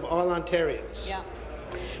interests of all Ontarians.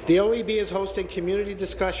 The OEB is hosting community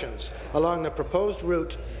discussions along the proposed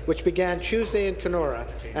route, which began Tuesday in Kenora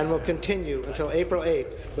and will continue until April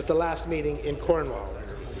 8th with the last meeting in Cornwall.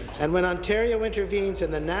 And when Ontario intervenes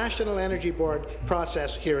in the National Energy Board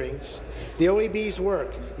process hearings, the OEB's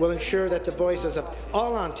work will ensure that the voices of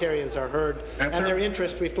all Ontarians are heard and their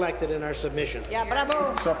interests reflected in our submission.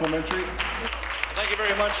 Supplementary. Thank you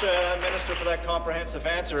very much, Minister, for that comprehensive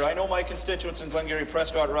answer. I know my constituents in Glengarry,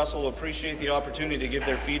 Prescott Russell will appreciate the opportunity to give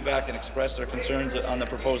their feedback and express their concerns on the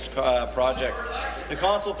proposed project. The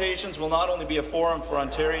consultations will not only be a forum for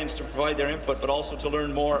Ontarians to provide their input, but also to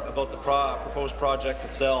learn more about the proposed project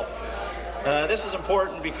itself. This is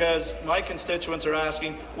important because my constituents are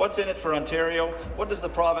asking, what's in it for Ontario? What does the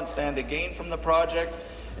province stand to gain from the project?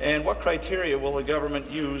 And what criteria will the government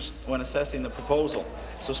use when assessing the proposal?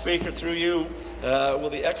 So, Speaker, through you, will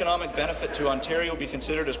the economic benefit to Ontario be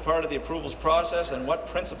considered as part of the approvals process, and what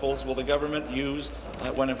principles will the government use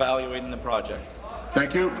when evaluating the project?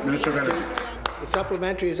 Thank you. Minister of Energy. The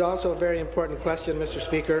supplementary is also a very important question, Mr.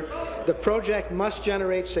 Speaker. The project must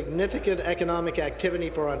generate significant economic activity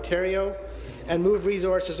for Ontario and move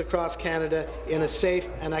resources across Canada in a safe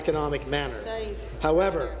and economic manner.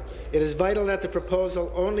 However, it is vital that the proposal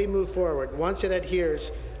only move forward once it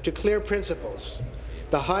adheres to clear principles.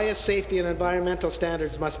 The highest safety and environmental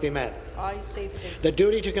standards must be met. The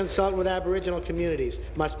duty to consult with Aboriginal communities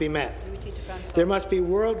must be met. There must be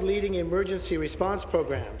world-leading emergency response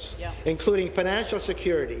programs, including financial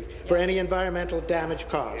security for any environmental damage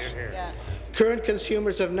caused. Current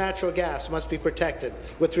consumers of natural gas must be protected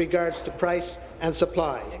with regards to price and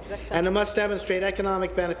supply, and it must demonstrate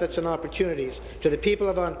economic benefits and opportunities to the people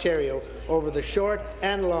of Ontario over the short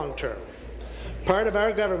and long term. Part of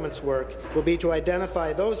our government's work will be to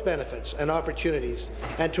identify those benefits and opportunities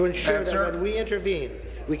and to ensure that when we intervene,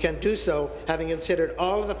 we can do so having considered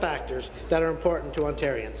all of the factors that are important to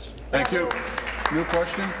Ontarians. Thank you. New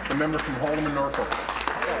question, the member from Haldimand Norfolk.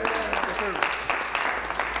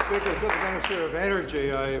 Speaker, to the Minister of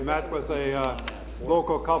Energy, I met with a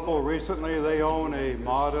local couple recently. They own a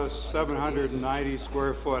modest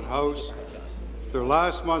 790-square-foot house. Their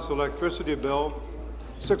last month's electricity bill,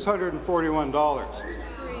 $641.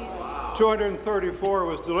 $234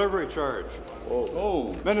 was delivery charge.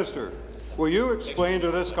 Oh. Minister, will you explain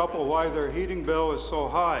to this couple why their heating bill is so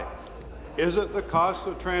high? Is it the cost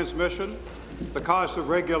of transmission, the cost of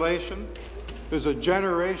regulation? Is it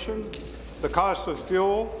generation, the cost of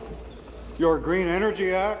fuel, your Green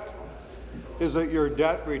Energy Act? Is it your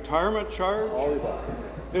debt retirement charge?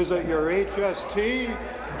 Is it your HST?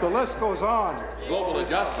 The list goes on. Global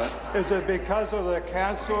adjustment. Is it because of the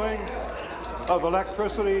cancelling of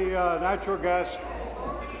electricity, natural gas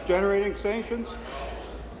generating stations?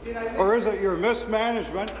 Or is it your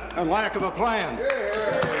mismanagement and lack of a plan?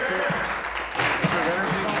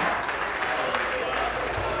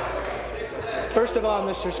 First of all,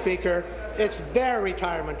 Mr. Speaker, it's their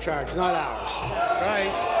retirement charge, not ours.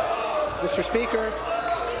 Right. Mr. Speaker,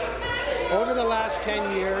 over the last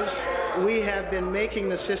 10 years, we have been making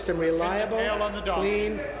the system reliable,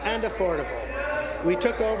 clean, and affordable. We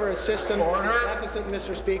took over a system that was a deficit,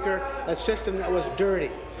 Mr. Speaker, a system that was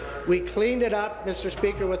dirty. We cleaned it up, Mr.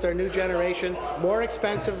 Speaker, with our new generation, more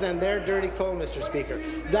expensive than their dirty coal, Mr. Speaker.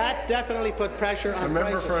 That definitely put pressure on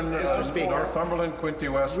prices, Mr. Speaker. Northumberland, Quinte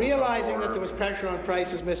West. Realizing that there was pressure on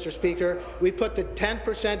prices, Mr. Speaker, we put the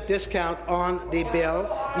 10% discount on the bill.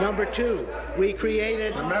 Number two, we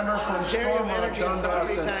created Ontario Energy and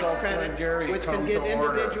Property Tax Credit, which can give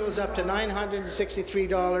individuals up to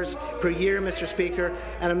 $963 per year, Mr. Speaker,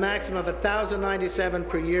 and a maximum of $1,097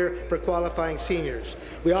 per year for qualifying seniors.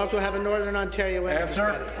 We also have a Northern Ontario Energy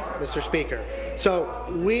Credit, Mr. Speaker. So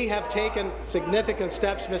we have taken significant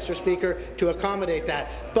steps, Mr. Speaker, to accommodate that.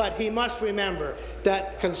 But he must remember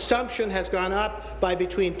that consumption has gone up by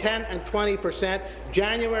between 10 and 20%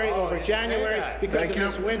 January over January because of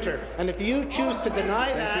this winter. And if you choose to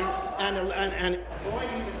deny that and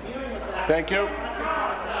Thank you.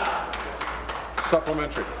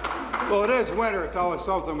 Supplementary. Well, it is winter. Tell us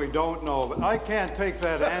something we don't know. But I can't take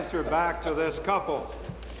that answer back to this couple.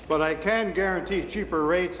 But I can guarantee cheaper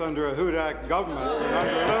rates under a Hudak government than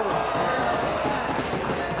under Liberals.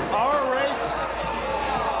 Our rates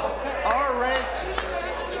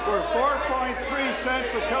were 4.3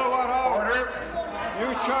 cents a kilowatt hour.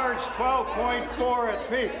 You charge 12.4 at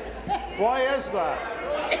peak. Why is that?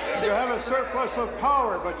 You have a surplus of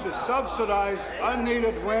power, but you subsidize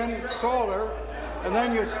unneeded wind, solar, and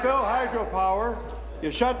then you spill hydropower,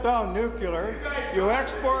 you shut down nuclear, you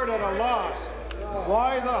export at a loss.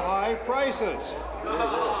 Why the high prices?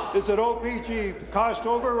 Is it OPG cost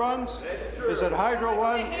overruns? Is it Hydro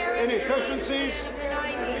One inefficiencies?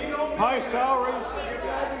 High salaries?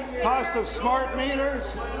 Cost of smart meters?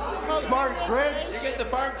 Smart grids? You get the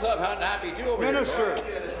Farm Club happy too over Minister,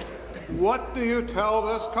 what do you tell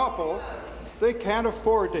this couple? They can't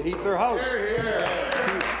afford to heat their house.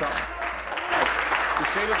 You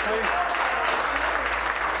seated, please.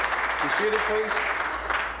 You seated, please.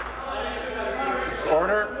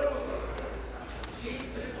 Order.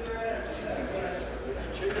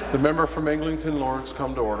 The member from Eglinton Lawrence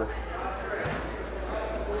come to order.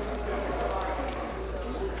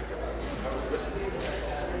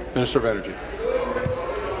 Minister of Energy.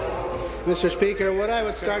 Mr. Speaker, what I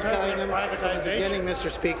would start telling them from the beginning,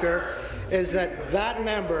 Mr. Speaker, is that that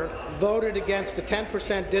member voted against the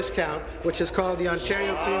 10% discount, which is called the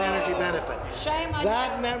Ontario Clean Energy Benefit.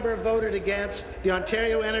 That member voted against the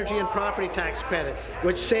Ontario Energy and Property Tax Credit,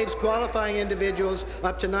 which saves qualifying individuals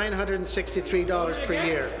up to $963 per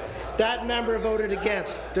year. That member voted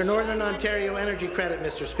against the Northern Ontario Energy Credit,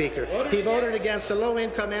 Mr. Speaker. He voted against the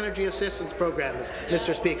Low-Income Energy Assistance Program,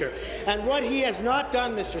 Mr. Speaker. And what he has not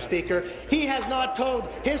done, Mr. Speaker, he has not told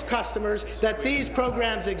his customers that these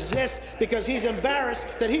programs exist because he's embarrassed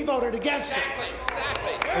that he voted against them.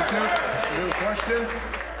 Thank you. New question.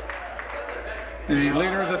 The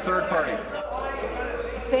Leader of the Third Party.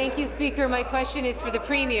 Thank you, Speaker. My question is for the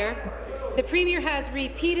Premier. The Premier has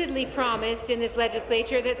repeatedly promised in this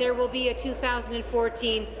legislature that there will be a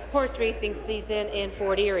 2014 horse racing season in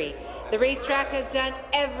Fort Erie. The racetrack has done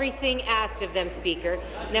everything asked of them, Speaker.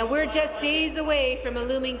 Now we're just days away from a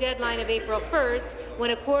looming deadline of April 1st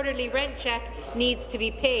when a quarterly rent check needs to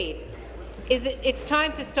be paid. It's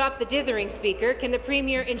time to stop the dithering, Speaker. Can the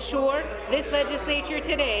Premier ensure this legislature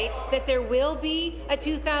today that there will be a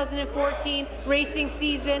 2014 racing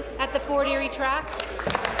season at the Fort Erie track?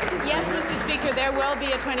 Yes, Mr. Speaker, there will be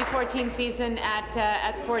a 2014 season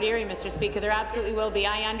at Fort Erie, Mr. Speaker. There absolutely will be.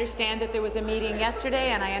 I understand that there was a meeting yesterday,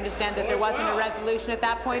 and I understand that there wasn't a resolution at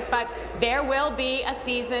that point, but there will be a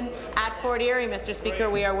season at Fort Erie, Mr. Speaker.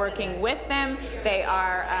 We are working with them. They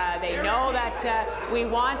know that we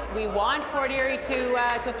want Fort Erie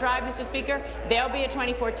to thrive, Mr. Speaker. There'll be a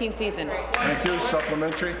 2014 season. Thank you.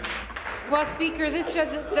 Supplementary. Well, Speaker, this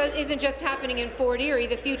isn't just happening in Fort Erie.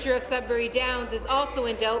 The future of Sudbury Downs is also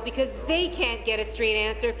in doubt because they can't get a straight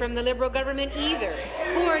answer from the Liberal government either.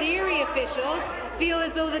 Fort Erie officials feel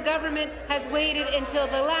as though the government has waited until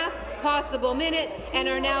the last possible minute and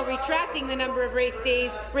are now retracting the number of race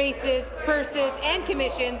days, races, purses and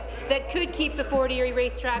commissions that could keep the Fort Erie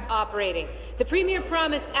racetrack operating. The Premier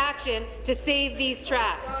promised action to save these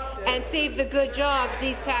tracks and save the good jobs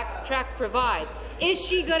these tracks provide. Is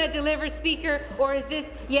she going to deliver, Speaker, or is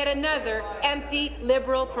this yet another empty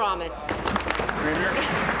Liberal promise?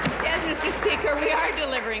 Yes, Mr. Speaker, we are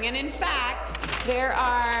delivering, and in fact, there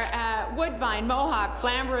are Woodbine, Mohawk,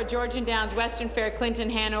 Flamborough, Georgian Downs, Western Fair, Clinton,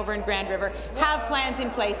 Hanover, and Grand River have plans in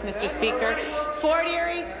place, Mr. Speaker. Fort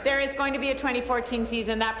Erie, there is going to be a 2014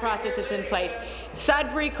 season. That process is in place.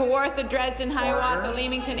 Sudbury, Kawartha, Dresden, Hiawatha,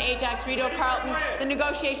 Leamington, Ajax, Rideau, Carleton, the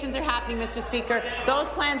negotiations are happening, Mr. Speaker. Those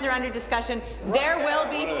plans are under discussion. There will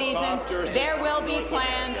be seasons, there will be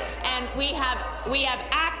plans, and we have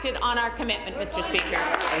acted on our commitment, Mr. Speaker.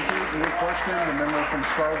 Thank you. New question, the member from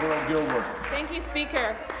Scarborough-Guildwood. Thank you,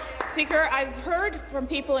 Speaker. Speaker, I've heard from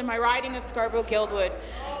people in my riding of Scarborough-Guildwood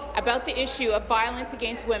about the issue of violence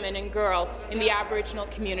against women and girls in the Aboriginal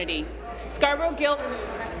community. Scarborough-Guildwood.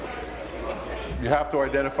 You have to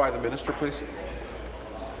identify the minister, please.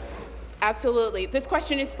 Absolutely. This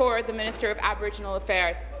question is for the Minister of Aboriginal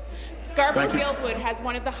Affairs. Scarborough-Guildwood has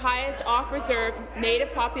one of the highest off-reserve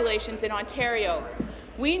Native populations in Ontario.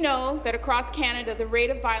 We know that across Canada, the rate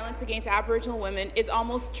of violence against Aboriginal women is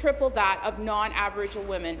almost triple that of non-Aboriginal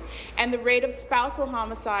women, and the rate of spousal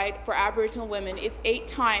homicide for Aboriginal women is 8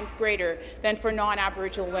 times greater than for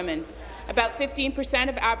non-Aboriginal women. About 15%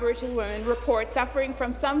 of Aboriginal women report suffering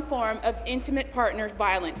from some form of intimate partner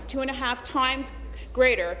violence, 2.5 times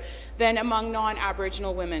greater than among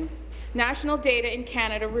non-Aboriginal women. National data in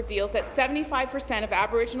Canada reveals that 75% of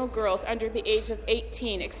Aboriginal girls under the age of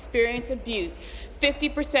 18 experience abuse,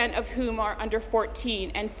 50% of whom are under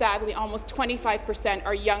 14, and sadly almost 25%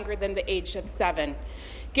 are younger than the age of 7.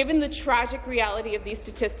 Given the tragic reality of these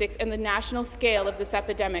statistics and the national scale of this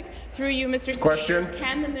epidemic, through you, Mr. Speaker,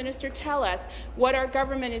 can the minister tell us what our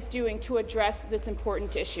government is doing to address this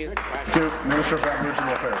important issue? Thank you. Minister of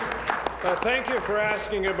Aboriginal Affairs. Thank you for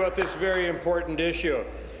asking about this very important issue.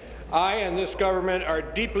 I and this government are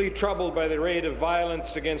deeply troubled by the rate of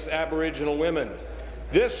violence against Aboriginal women.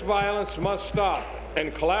 This violence must stop,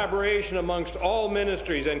 and collaboration amongst all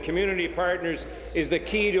ministries and community partners is the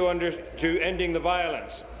key to ending the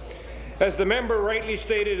violence. As the member rightly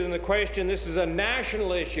stated in the question, this is a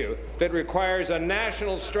national issue that requires a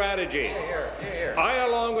national strategy. I,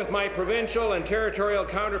 along with my provincial and territorial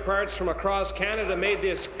counterparts from across Canada, made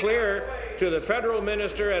this clear to the federal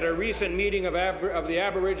minister at a recent meeting of the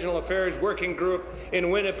Aboriginal Affairs Working Group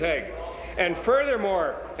in Winnipeg. And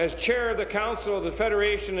furthermore, as chair of the Council of the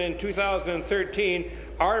Federation in 2013,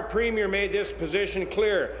 our Premier made this position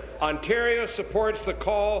clear. Ontario supports the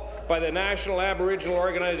call by the national Aboriginal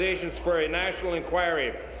organizations for a national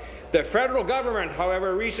inquiry. The federal government,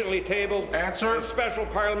 however, recently tabled a special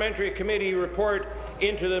parliamentary committee report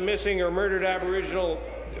into the missing or murdered Aboriginal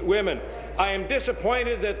women. I am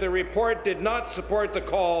disappointed that the report did not support the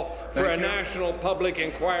call for a national public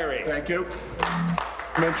inquiry. Thank you.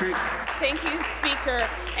 Thank you, Speaker,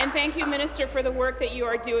 and thank you, Minister, for the work that you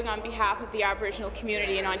are doing on behalf of the Aboriginal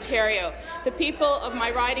community in Ontario. The people of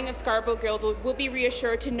my riding of Scarborough-Guildwood will be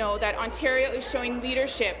reassured to know that Ontario is showing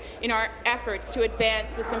leadership in our efforts to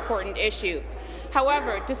advance this important issue.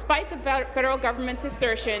 However, despite the federal government's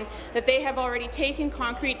assertion that they have already taken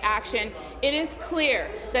concrete action, it is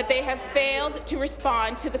clear that they have failed to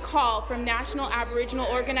respond to the call from national Aboriginal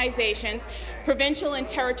organizations, provincial and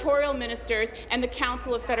territorial ministers, and the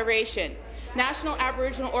Council of Federation. National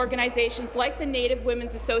Aboriginal organizations like the Native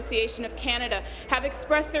Women's Association of Canada have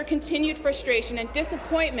expressed their continued frustration and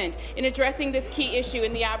disappointment in addressing this key issue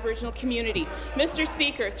in the Aboriginal community. Mr.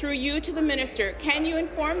 Speaker, through you to the Minister, can you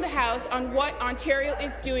inform the House on what Ontario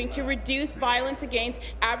is doing to reduce violence against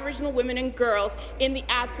Aboriginal women and girls in the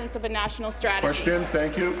absence of a national strategy? Question.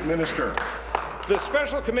 Thank you. Minister. The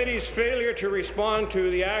special committee's failure to respond to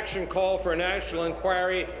the action call for a national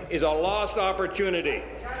inquiry is a lost opportunity.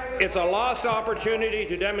 It's a lost opportunity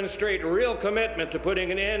to demonstrate real commitment to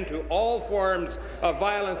putting an end to all forms of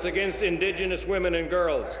violence against Indigenous women and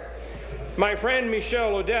girls. My friend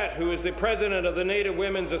Michelle Odette, who is the president of the Native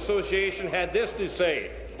Women's Association, had this to say,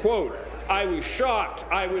 quote, "I was shocked,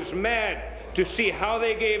 I was mad to see how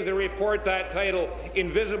they gave the report that title,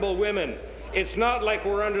 Invisible Women. It's not like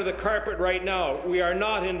we're under the carpet right now. We are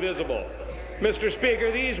not invisible." Mr.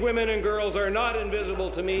 Speaker, these women and girls are not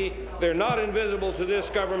invisible to me. They're not invisible to this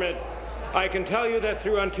government. I can tell you that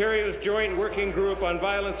through Ontario's Joint Working Group on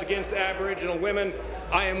Violence Against Aboriginal Women,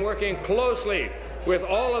 I am working closely with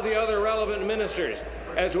all of the other relevant ministers,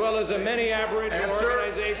 as well as the many Aboriginal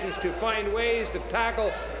organizations, to find ways to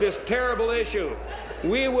tackle this terrible issue.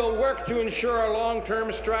 We will work to ensure a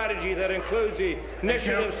long-term strategy that includes the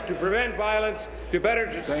initiatives to prevent violence, to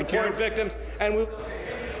better support victims, and we...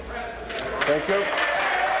 Thank you.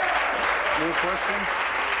 New question?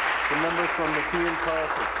 The member from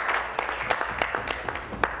McKeon-Carleton.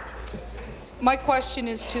 My question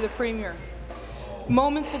is to the Premier.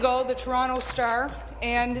 Moments ago, the Toronto Star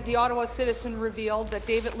and the Ottawa Citizen revealed that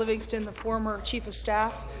David Livingston, the former Chief of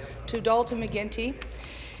Staff to Dalton McGuinty,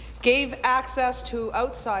 gave access to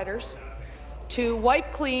outsiders to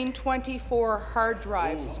wipe clean 24 hard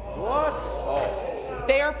drives. What?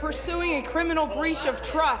 They are pursuing a criminal breach of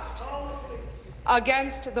trust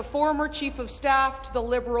against the former Chief of Staff to the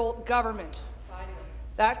Liberal government.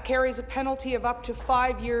 That carries a penalty of up to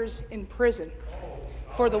 5 years in prison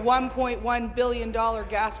for the $1.1 billion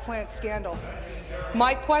gas plant scandal.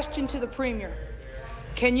 My question to the Premier,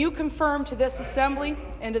 can you confirm to this Assembly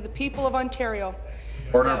and to the people of Ontario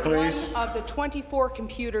that one of the 24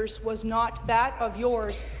 computers was not that of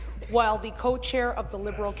yours while the co-chair of the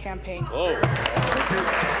Liberal campaign? Whoa. Thank you.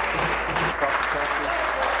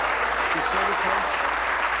 Be seated, please.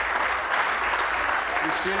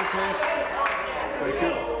 Be seated, please. Thank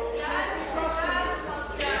you.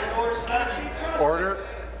 Order.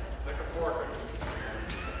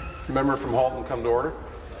 Member from Halton, come to order.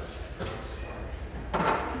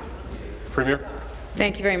 Premier.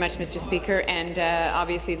 Thank you very much, Mr. Speaker. And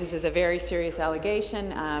obviously, this is a very serious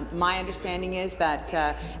allegation. My understanding is that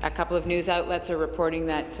a couple of news outlets are reporting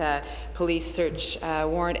that police search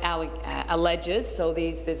warrant alleges, so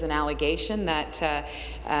there's an allegation that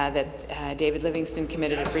David Livingston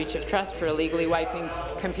committed a breach of trust for illegally wiping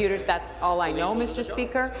computers. That's all I know, Mr.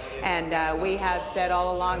 Speaker. And we have said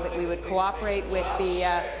all along that we would cooperate with the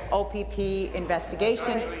OPP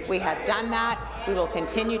investigation. We have done that. We will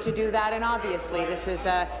continue to do that. And obviously, this is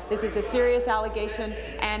a serious allegation,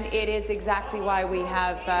 and it is exactly why we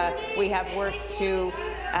have worked to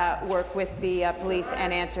work with the police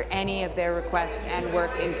and answer any of their requests and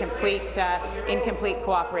work in complete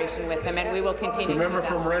cooperation with them. And we will continue. The member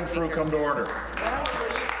from Renfrew, come to order.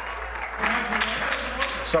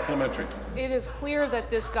 Supplementary. It is clear that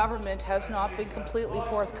this government has not been completely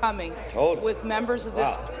forthcoming with members of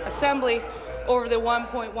this Assembly over the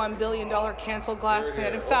 $1.1 billion cancelled glass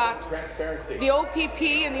plant. In fact, the OPP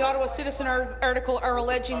and the Ottawa Citizen article are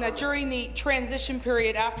alleging that during the transition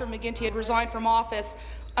period after McGuinty had resigned from office,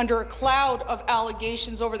 under a cloud of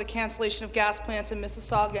allegations over the cancellation of gas plants in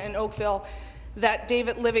Mississauga and Oakville, that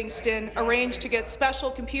David Livingston arranged to get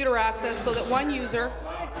special computer access so that one user...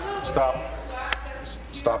 Stop.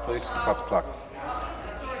 Stop, please. Stop the clock.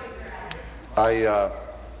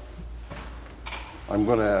 I'm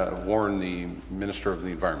going to warn the Minister of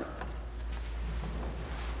the Environment.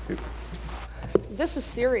 This is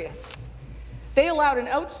serious. They allowed an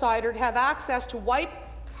outsider to have access to wipe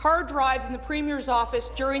hard drives in the Premier's office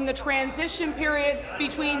during the transition period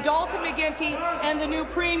between Dalton McGuinty and the new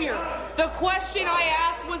Premier. The question I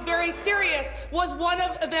asked was very serious. Was one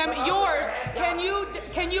of them yours? Can you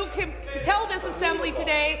tell this Assembly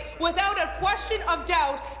today, without a question of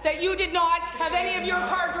doubt, that you did not have any of your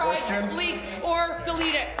hard drives leaked or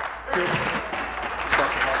deleted? Be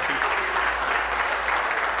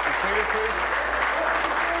seated, please.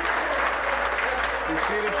 Be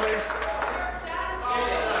seated, please.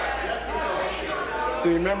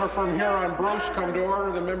 The member from Huron-Bruce, come to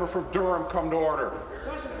order. The member from Durham, come to order.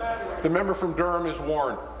 The member from Durham is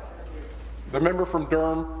warned. The member from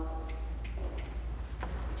Durham,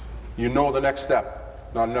 you know the next step,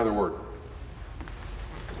 not another word.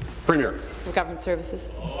 Premier. Government Services.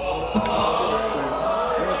 Minister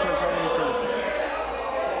of Government Services.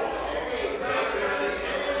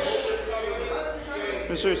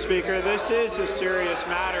 Mr. Speaker, this is a serious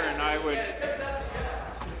matter, and I would...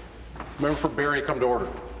 Member for Barrie, come to order.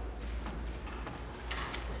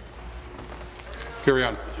 Carry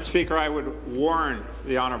on. Mr. Speaker, I would warn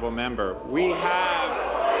the honourable member. We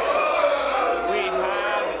have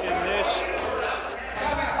in this.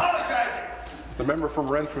 The member from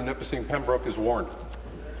Renfrew, Nipissing, Pembroke is warned.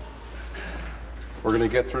 We're going to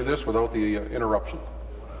get through this without the interruption.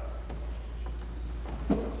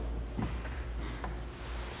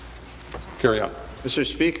 Carry on. Mr.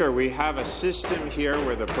 Speaker, we have a system here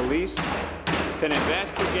where the police can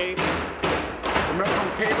investigate. The member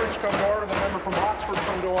from Cambridge come to order. The member from Oxford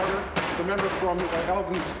come to order. The member from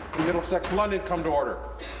Elgin, Middlesex, London come to order.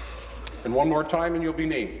 And one more time and you'll be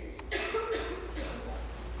named.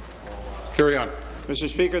 Carry on. Mr.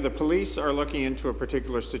 Speaker, the police are looking into a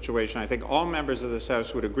particular situation. I think all members of this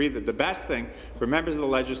House would agree that the best thing for members of the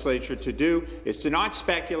legislature to do is to not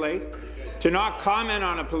speculate, to not comment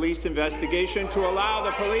on a police investigation, to allow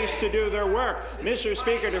the police to do their work. Mr.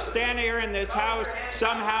 Speaker, to stand here in this House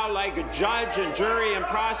somehow like a judge and jury and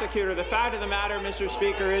prosecutor, the fact of the matter, Mr.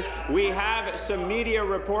 Speaker, is we have some media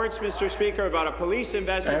reports, Mr. Speaker, about a police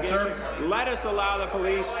investigation. Let us allow the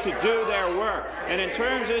police to do their work. And in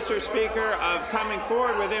terms, Mr. Speaker, of coming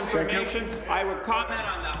forward with information, I would comment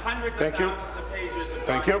on the hundreds of thousands of pages of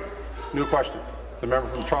Thank you. New question. The member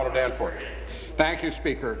from Toronto Danforth. Thank you,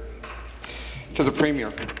 Speaker. To the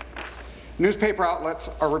Premier. Newspaper outlets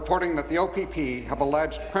are reporting that the OPP have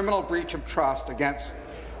alleged criminal breach of trust against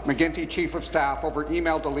McGuinty Chief of Staff over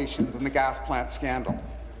email deletions in the gas plant scandal.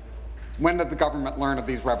 When did the government learn of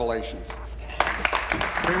these revelations?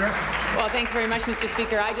 Well, thank you very much, Mr.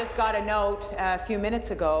 Speaker. I just got a note a few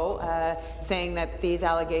minutes ago saying that these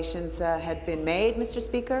allegations had been made, Mr.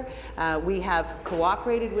 Speaker. We have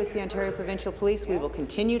cooperated with the Ontario Provincial Police. We will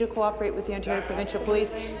continue to cooperate with the Ontario Provincial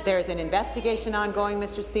Police. There is an investigation ongoing,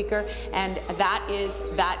 Mr. Speaker, and that is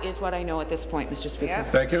what I know at this point, Mr. Speaker.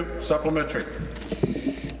 Thank you. Supplementary.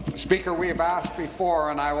 Speaker, we have asked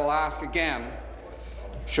before, and I will ask again,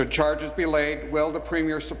 should charges be laid, will the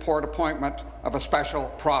Premier support appointment of a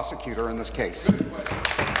special prosecutor in this case? Minister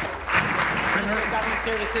of Government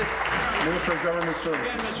Services. Minister of Government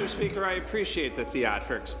Services. Again, Mr. Speaker, I appreciate the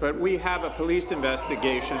theatrics, but we have a police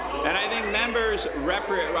investigation, and I think members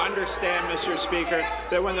understand, Mr. Speaker,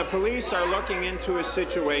 that when the police are looking into a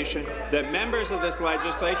situation, that members of this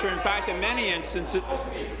legislature, in fact, in many instances,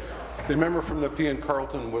 the member from the P.N.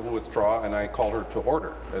 Carleton will withdraw, and I call her to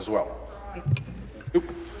order as well.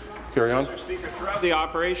 Carry on. Mr. Speaker, throughout the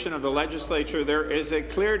operation of the legislature, there is a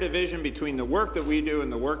clear division between the work that we do and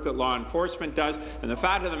the work that law enforcement does. And the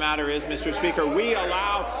fact of the matter is, Mr. Speaker, we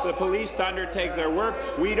allow the police to undertake their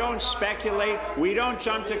work. We don't speculate. We don't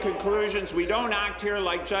jump to conclusions. We don't act here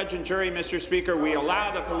like judge and jury, Mr. Speaker. We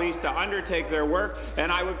allow the police to undertake their work. And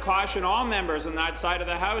I would caution all members on that side of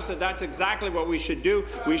the House that that's exactly what we should do.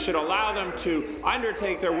 We should allow them to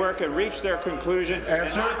undertake their work and reach their conclusion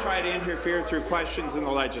and not try to interfere through questions in the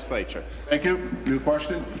legislature. Thank you. New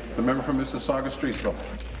question. The member from Mississauga-Streetsville.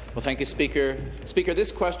 Well, thank you, Speaker. Speaker,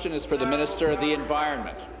 this question is for the Minister of the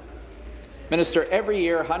Environment. Minister, every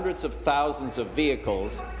year hundreds of thousands of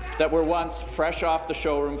vehicles that were once fresh off the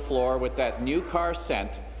showroom floor with that new car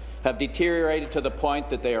scent have deteriorated to the point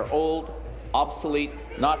that they are old, obsolete,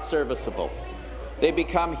 not serviceable. They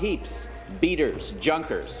become heaps, beaters,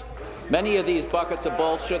 junkers. Many of these buckets of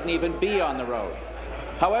bolts shouldn't even be on the road.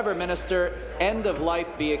 However, Minister,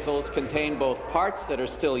 end-of-life vehicles contain both parts that are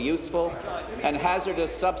still useful and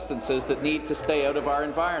hazardous substances that need to stay out of our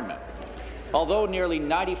environment. Although nearly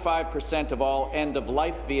 95% of all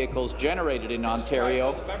end-of-life vehicles generated in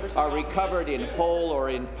Ontario are recovered in whole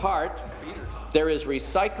or in part, there is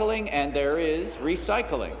recycling and there is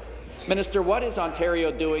recycling. Minister, what is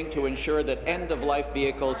Ontario doing to ensure that end-of-life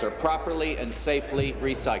vehicles are properly and safely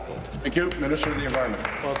recycled? Thank you. Minister of the Environment.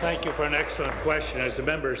 Well, thank you for an excellent question. As the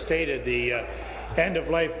member stated, the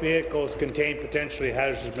end-of-life vehicles contain potentially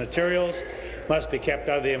hazardous materials, must be kept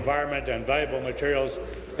out of the environment, and valuable materials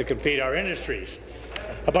that can feed our industries.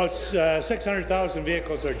 About 600,000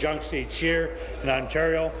 vehicles are junked each year in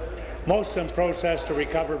Ontario, most of them processed to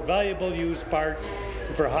recover valuable used parts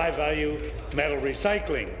for high-value metal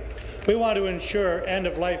recycling. We want to ensure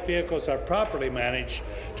end-of-life vehicles are properly managed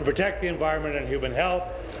to protect the environment and human health.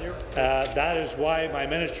 That is why my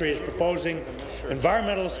ministry is proposing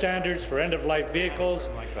environmental standards for end-of-life vehicles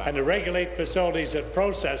and to regulate facilities that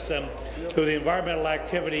process them through the Environmental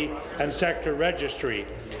Activity and Sector Registry.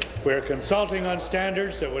 We are consulting on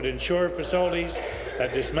standards that would ensure facilities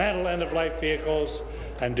that dismantle end-of-life vehicles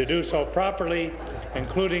and to do so properly,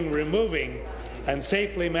 including removing and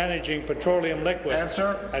safely managing petroleum liquids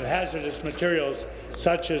and hazardous materials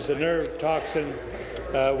such as the nerve toxin,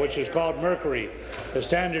 which is called mercury. The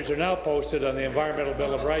standards are now posted on the Environmental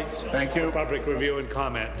Bill of Rights for public review and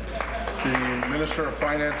comment. The Minister of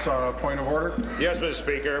Finance on a point of order. Yes, Mr.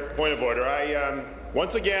 Speaker. Point of order.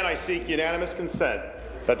 Once again, I seek unanimous consent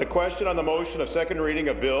that the question on the motion of second reading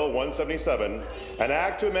of Bill 177, an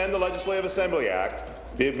act to amend the Legislative Assembly Act,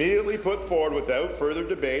 be immediately put forward without further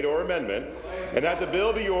debate or amendment, and that the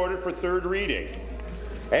bill be ordered for third reading,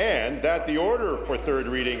 and that the order for third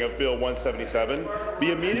reading of Bill 177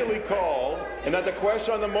 be immediately called, and that the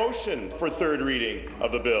question on the motion for third reading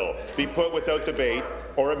of the bill be put without debate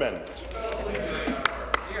or amendment.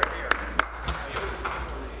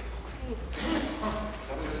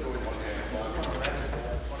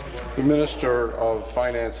 The Minister of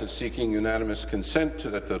Finance is seeking unanimous consent to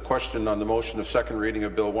that the question on the motion of second reading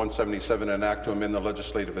of Bill 177, an act to amend the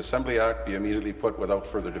Legislative Assembly Act, be immediately put without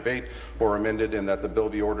further debate or amended, and that the bill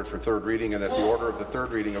be ordered for third reading, and that the order of the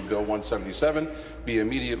third reading of Bill 177 be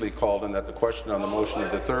immediately called, and that the question on the motion of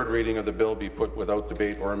the third reading of the bill be put without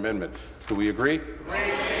debate or amendment. Do we agree?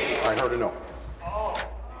 I heard a no.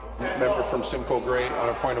 Member from Simcoe Grey on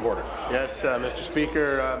a point of order. Yes, Mr.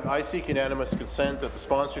 Speaker. I seek unanimous consent that the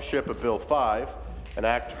sponsorship of Bill 5, an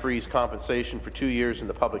act to freeze compensation for 2 years in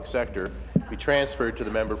the public sector, be transferred to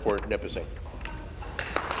the member for Nipissing.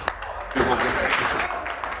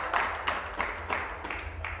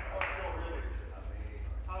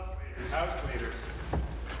 House leaders.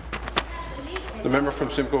 The member from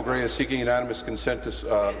Simcoe Grey is seeking unanimous consent to,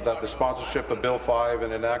 that the sponsorship of Bill 5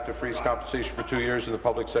 and an act to freeze compensation for 2 years in the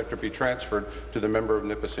public sector be transferred to the member of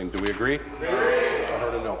Nipissing. Do we agree? I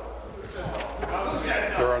heard a no.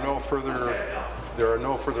 There are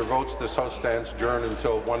no further votes. This House stands adjourned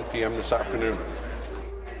until 1 p.m. this afternoon.